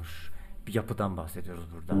beden olmuş. Bir yapıdan bahsediyoruz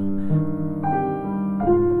burada.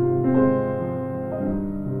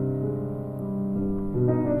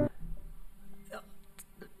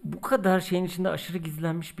 Bu kadar şeyin içinde aşırı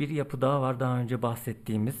gizlenmiş bir yapı daha var, daha önce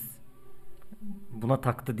bahsettiğimiz. Buna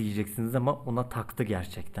taktı diyeceksiniz ama ona taktı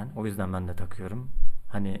gerçekten. O yüzden ben de takıyorum.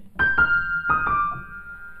 Hani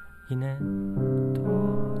yine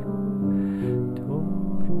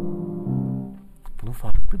bunu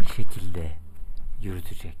farklı bir şekilde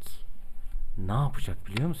yürütecek. Ne yapacak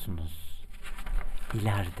biliyor musunuz?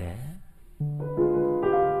 İleride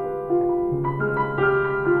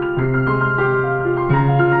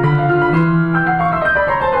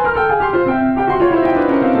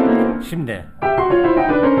şimdi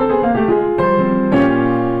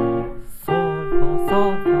sol fa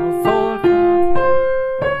sol fa sol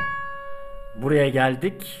fa, buraya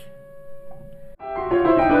geldik.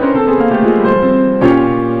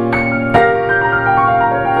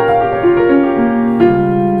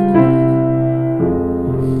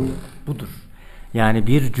 Budur. Yani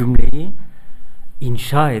bir cümleyi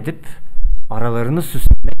inşa edip aralarını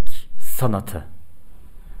süslemek sanatı.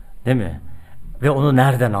 Değil mi? Ve onu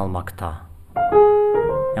nereden almakta?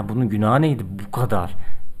 Ya bunun günahı neydi bu kadar?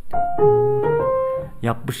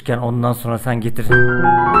 Yapmışken ondan sonra sen getir.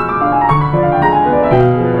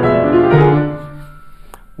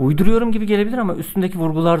 Uyduruyorum gibi gelebilir ama üstündeki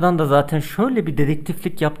vurgulardan da zaten şöyle bir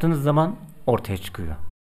dedektiflik yaptığınız zaman ortaya çıkıyor.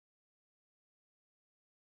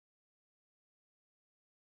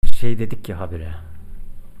 Şey dedik ya habire.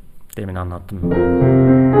 Demin anlattım.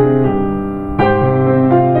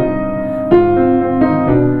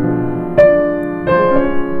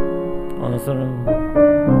 Ondan sonra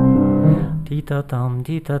titatam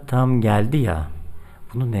titatam geldi ya.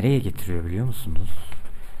 Bunu nereye getiriyor biliyor musunuz?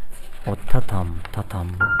 O tatam tatam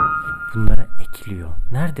bunlara ekliyor.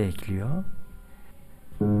 Nerede ekliyor?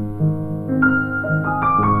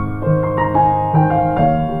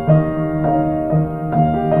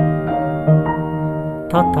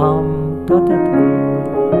 Tatam tatatam.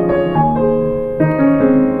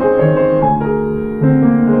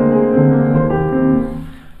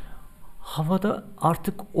 Havada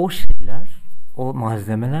artık o şeyler, o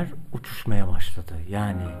malzemeler uçuşmaya başladı.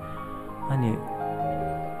 Yani hani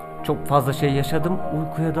çok fazla şey yaşadım,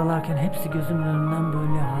 uykuya dalarken hepsi gözümün önünden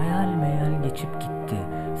böyle hayal meyal geçip gitti.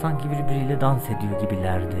 sanki birbiriyle dans ediyor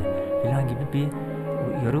gibilerdi filan gibi bir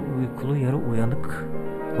yarı uykulu yarı uyanık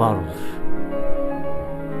varoluş.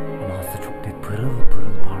 Ama aslında çok net pırıl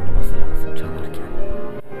pırıl parlaması lazım çalarken.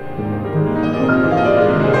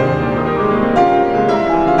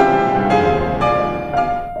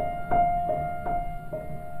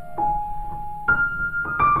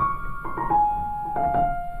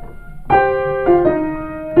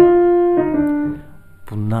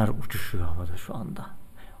 Bunlar uçuşuyor havada şu anda.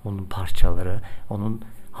 Onun parçaları, onun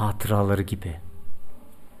hatıraları gibi.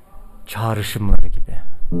 Çağrışımları gibi.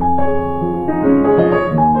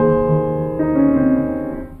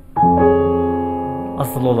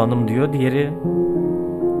 Asıl olanım diyor, diğeri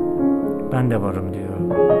ben de varım diyor.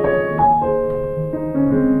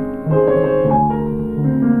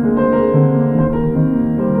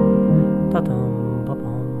 Tadam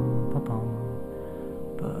babam babam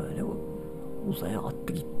böyle uzaya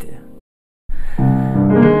attı gitti.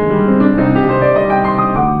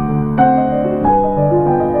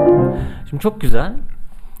 Şimdi çok güzel.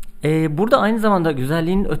 Burada aynı zamanda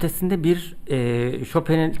güzelliğin ötesinde bir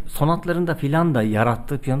Chopin'in sonatlarında filan da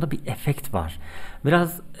yarattığı piyanoda bir efekt var.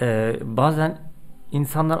 Biraz bazen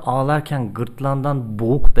insanlar ağlarken gırtlağından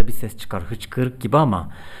boğuk da bir ses çıkar. Hıçkırık gibi ama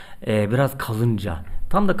biraz kalınca.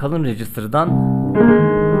 Tam da kalın register'dan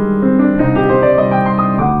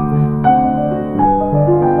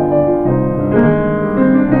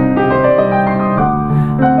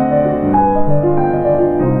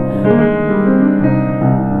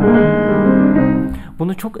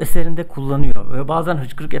bunu çok eserinde kullanıyor. Ve bazen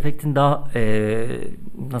hıçkırık efektini daha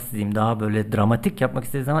nasıl diyeyim, daha böyle dramatik yapmak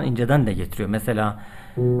istediği zaman inceden de getiriyor. Mesela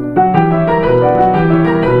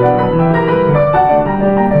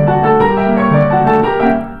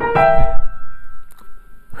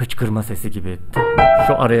hıçkırma sesi gibi.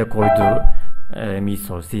 Şu araya koyduğu mi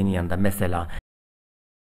sol si'nin yanında mesela.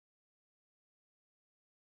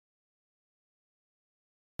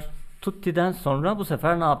 Tutti'den sonra bu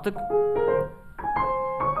sefer ne yaptık?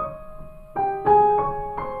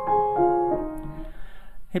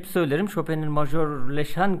 Hep söylerim, Chopin'in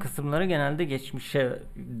majörleşen kısımları genelde geçmişe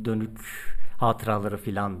dönük hatıraları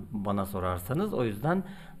filan bana sorarsanız. O yüzden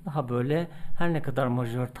daha böyle her ne kadar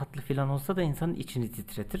majör tatlı filan olsa da insanın içini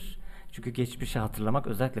titretir. Çünkü geçmişi hatırlamak,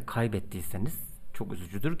 özellikle kaybettiyseniz çok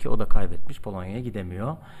üzücüdür ki o da kaybetmiş, Polonya'ya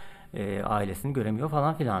gidemiyor, ailesini göremiyor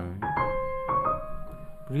falan filan.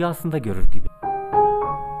 Rüyasında görür gibi.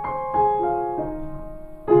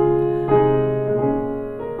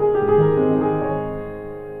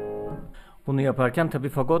 Bunu yaparken tabii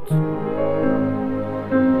fagot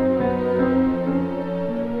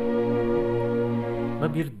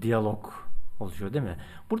da bir diyalog oluşuyor değil mi?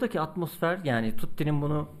 Buradaki atmosfer, yani Tutti'nin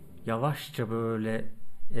bunu yavaşça böyle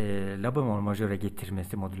la bemol majöre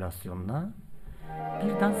getirmesi modülasyonla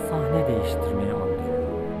birden sahne değiştirmeyi andırıyor.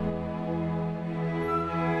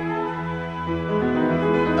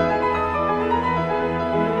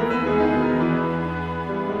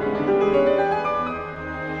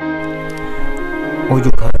 O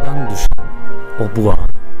yukarıdan düşen o buğa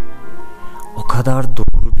o kadar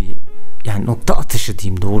doğru bir, yani nokta atışı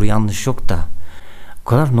diyeyim, doğru yanlış yok da o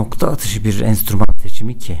kadar nokta atışı bir enstrüman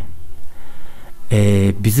seçimi ki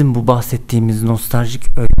bizim bu bahsettiğimiz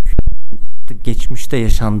nostaljik öykü geçmişte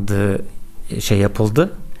yaşandığı şey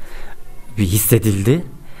yapıldı, bir hissedildi.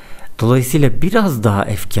 Dolayısıyla biraz daha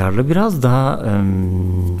efkarlı, biraz daha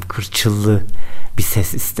kırçıllı bir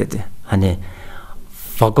ses istedi. Hani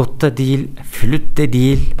fagotta değil, flütte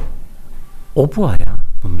değil, o bu ya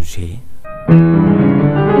bunun şeyi.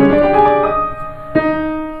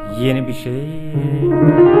 Yeni bir şey.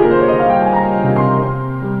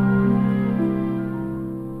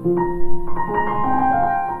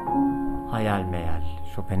 Hayal meyal,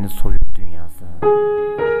 Chopin'in soyut dünyası.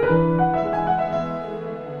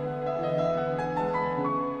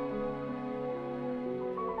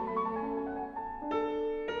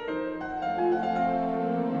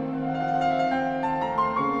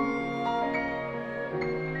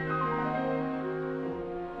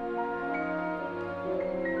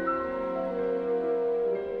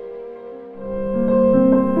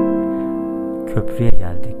 Köprüye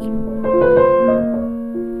geldik.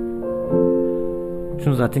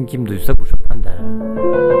 Şunu zaten kim duysa bu Chopin der.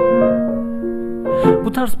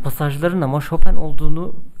 Bu tarz pasajların ama Chopin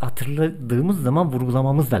olduğunu hatırladığımız zaman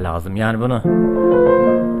vurgulamamız da lazım. Yani bunu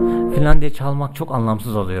Finlandiya çalmak çok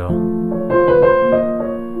anlamsız oluyor.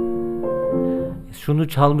 Şunu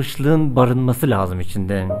çalmışlığın barınması lazım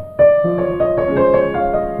içinde.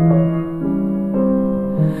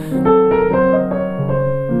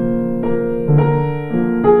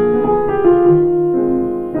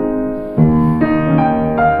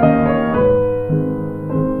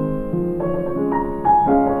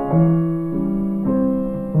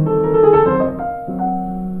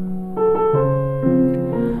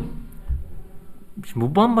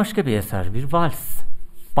 bambaşka bir eser, bir vals.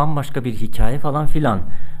 Bambaşka bir hikaye falan filan.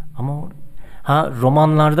 Ama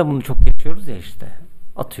romanlarda bunu çok yaşıyoruz ya işte.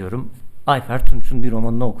 Atıyorum Ayfer Tunç'un bir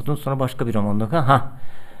romanını okudun, sonra başka bir romanını okudun.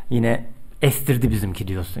 Yine estirdi bizimki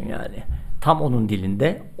diyorsun yani. Tam onun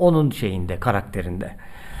dilinde, onun şeyinde, karakterinde.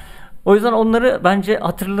 O yüzden onları bence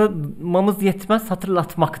hatırlamamız yetmez,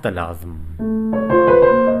 hatırlatmak da lazım.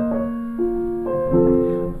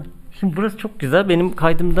 Şimdi burası çok güzel. Benim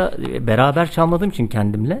kaydımda beraber çalmadığım için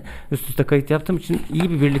kendimle, üst üste kayıt yaptığım için iyi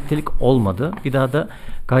bir birliktelik olmadı. Bir daha da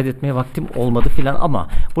kaydetmeye vaktim olmadı filan, ama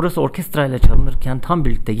burası orkestrayla çalınırken tam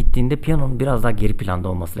birlikte gittiğinde piyanonun biraz daha geri planda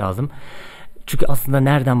olması lazım. Çünkü aslında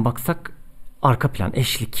nereden baksak arka plan,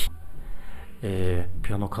 eşlik.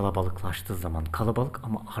 Piyano kalabalıklaştığı zaman, kalabalık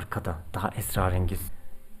ama arkada daha esrarengiz.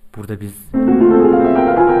 Burada biz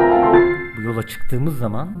bu yola çıktığımız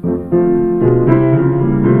zaman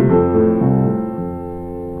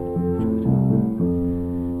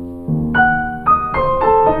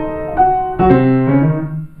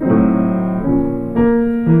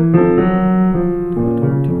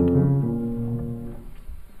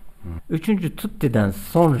üçüncü tuttiden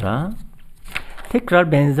sonra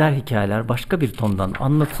tekrar benzer hikayeler başka bir tondan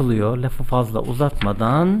anlatılıyor. Lafı fazla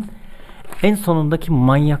uzatmadan en sonundaki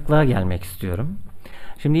manyaklığa gelmek istiyorum.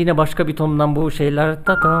 Şimdi yine başka bir tondan bu şeyler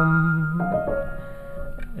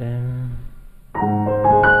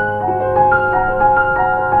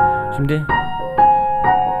şimdi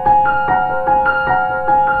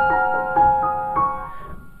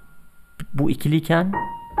bu ikiliyken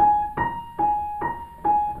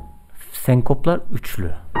senkoplar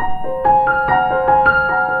üçlü.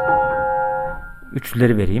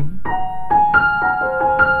 Üçlüleri vereyim.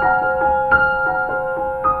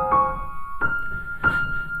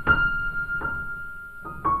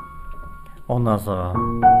 Ondan sonra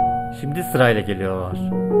şimdi sırayla geliyorlar.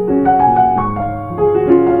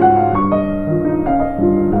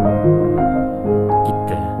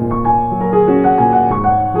 Gitti.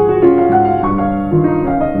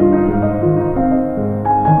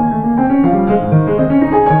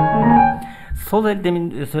 Sol el,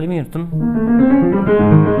 demin söylemeyi unuttum.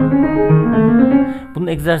 Bunun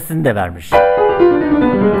egzersizini de vermiş.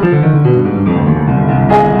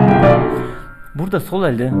 Burada sol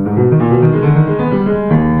elde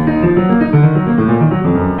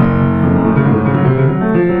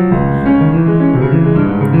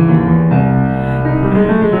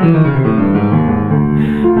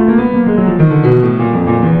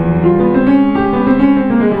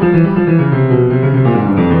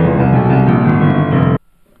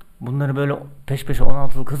bunları böyle peş peşe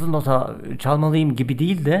 16'lı kızıl nota çalmalıyım gibi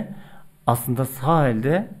değil de aslında sağ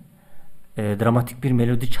elde dramatik bir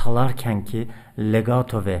melodi çalarken ki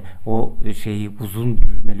legato ve o şeyi, uzun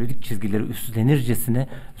melodik çizgileri üstlenircesine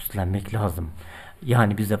üstlenmek lazım.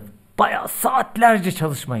 Yani bize bayağı saatlerce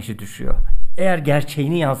çalışma işi düşüyor. Eğer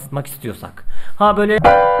gerçeğini yansıtmak istiyorsak. Böyle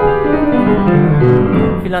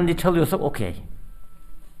filan diye çalıyorsak okey.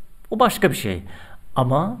 O başka bir şey.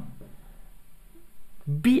 Ama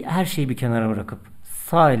her şeyi bir kenara bırakıp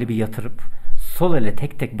sağ eli bir yatırıp sol ele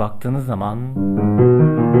tek tek baktığınız zaman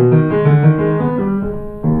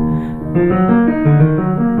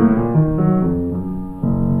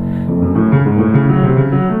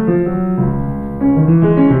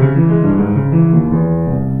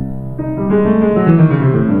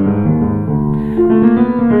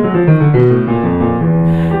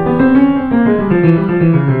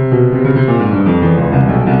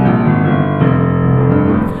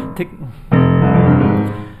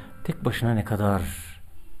tek başına ne kadar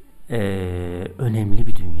önemli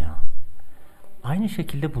bir dünya. Aynı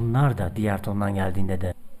şekilde bunlar da diğer tondan geldiğinde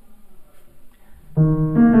de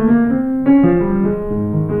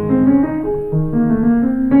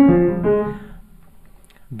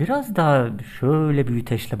biraz daha şöyle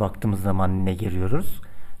büyüteçle baktığımız zaman ne görüyoruz?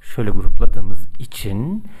 Şöyle grupladığımız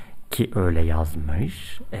için, ki öyle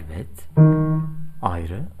yazmış. Evet.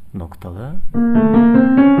 Ayrı, noktalı.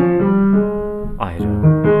 Ayrı.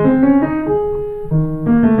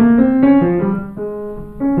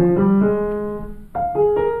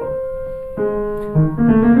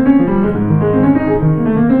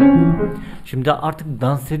 Şimdi artık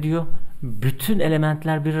dans ediyor. Bütün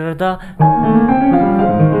elementler bir arada.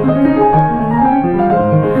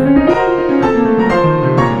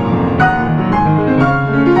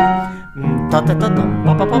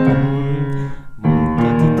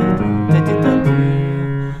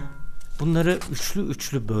 Bunları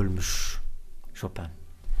üçlü bölmüş Chopin.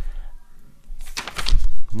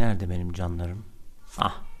 Nerede benim canlarım?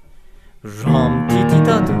 Rom ti ti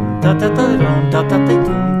ta ta ta ta rom ta ta ti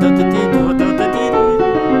tum ta ta ti ta ta ti.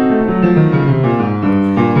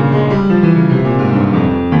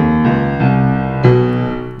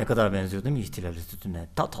 kadar benziyor değil mi ihtilal etüdüne?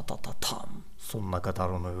 Ta ta ta ta tam. Sonuna kadar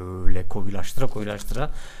onu öyle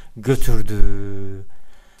koyulaştıra götürdü.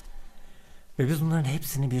 Ve biz bunların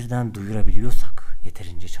hepsini birden duyurabiliyorsak,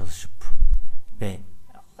 yeterince çalışıp ve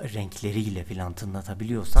renkleriyle filan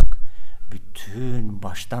tınlatabiliyorsak, bütün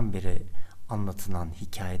baştan beri anlatılan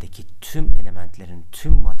hikayedeki tüm elementlerin,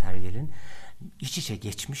 tüm materyalin iç içe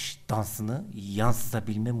geçmiş dansını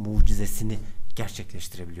yansıtabilme mucizesini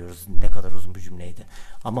gerçekleştirebiliyoruz. Ne kadar uzun bir cümleydi.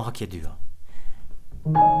 Ama hak ediyor.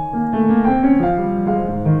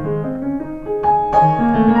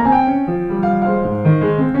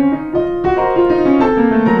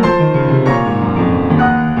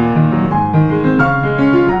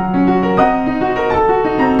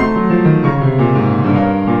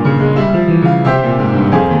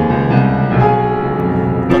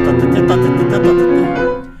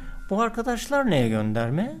 Bu arkadaşlar neye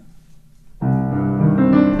gönderme?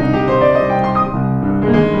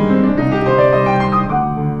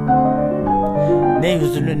 Ne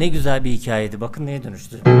hüzünlü, ne güzel bir hikayeydi. Bakın neye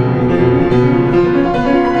dönüştü.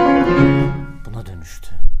 Buna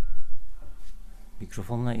dönüştü.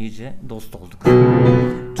 Mikrofonla iyice dost olduk.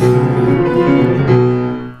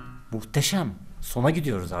 Muhteşem. Sona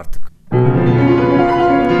gidiyoruz artık.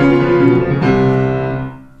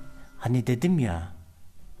 Hani dedim ya.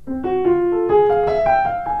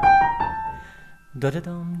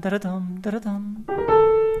 Daradam daradam daradam.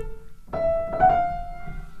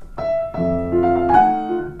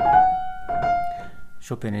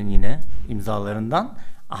 Chopin'in yine imzalarından.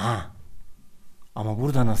 Aha. Ama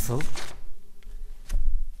burada nasıl?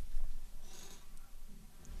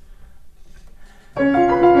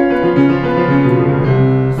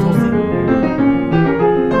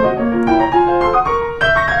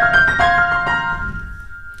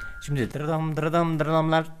 Şimdi dırdam dırdam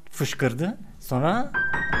dırdamlar fışkırdı. Sonra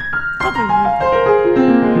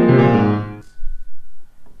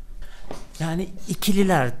yani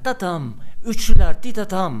ikililer tatam, üçlüler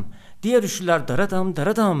titatam, diğer üçlüler daradam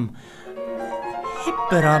daradam.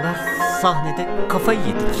 Hep beraber sahnede kafayı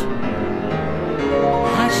yedik.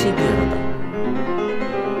 Her şey bir arada.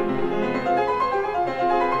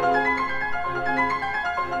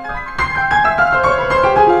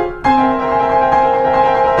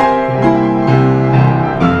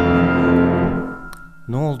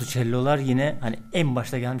 Ne oldu cellolar yine hani en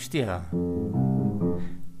başta gelmişti ya.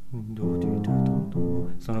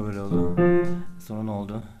 Sonra böyle oldu. Sonra ne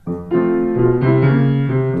oldu?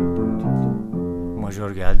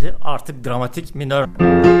 Majör geldi. Artık dramatik minör.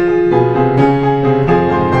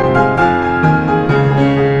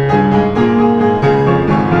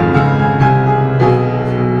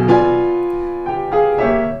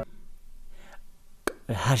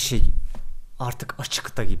 Her şey artık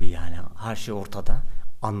açıkta gibi yani. Her şey ortada,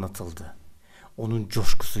 anlatıldı. Onun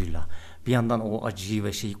coşkusuyla. Bir yandan o acıyı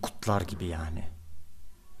ve şeyi kutlar gibi yani.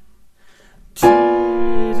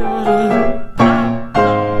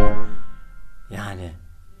 Yani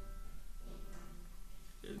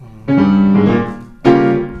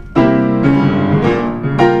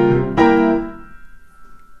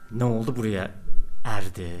ne oldu buraya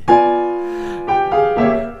erdi.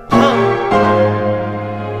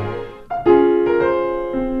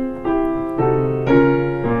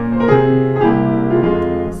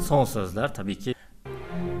 Son sözler tabii ki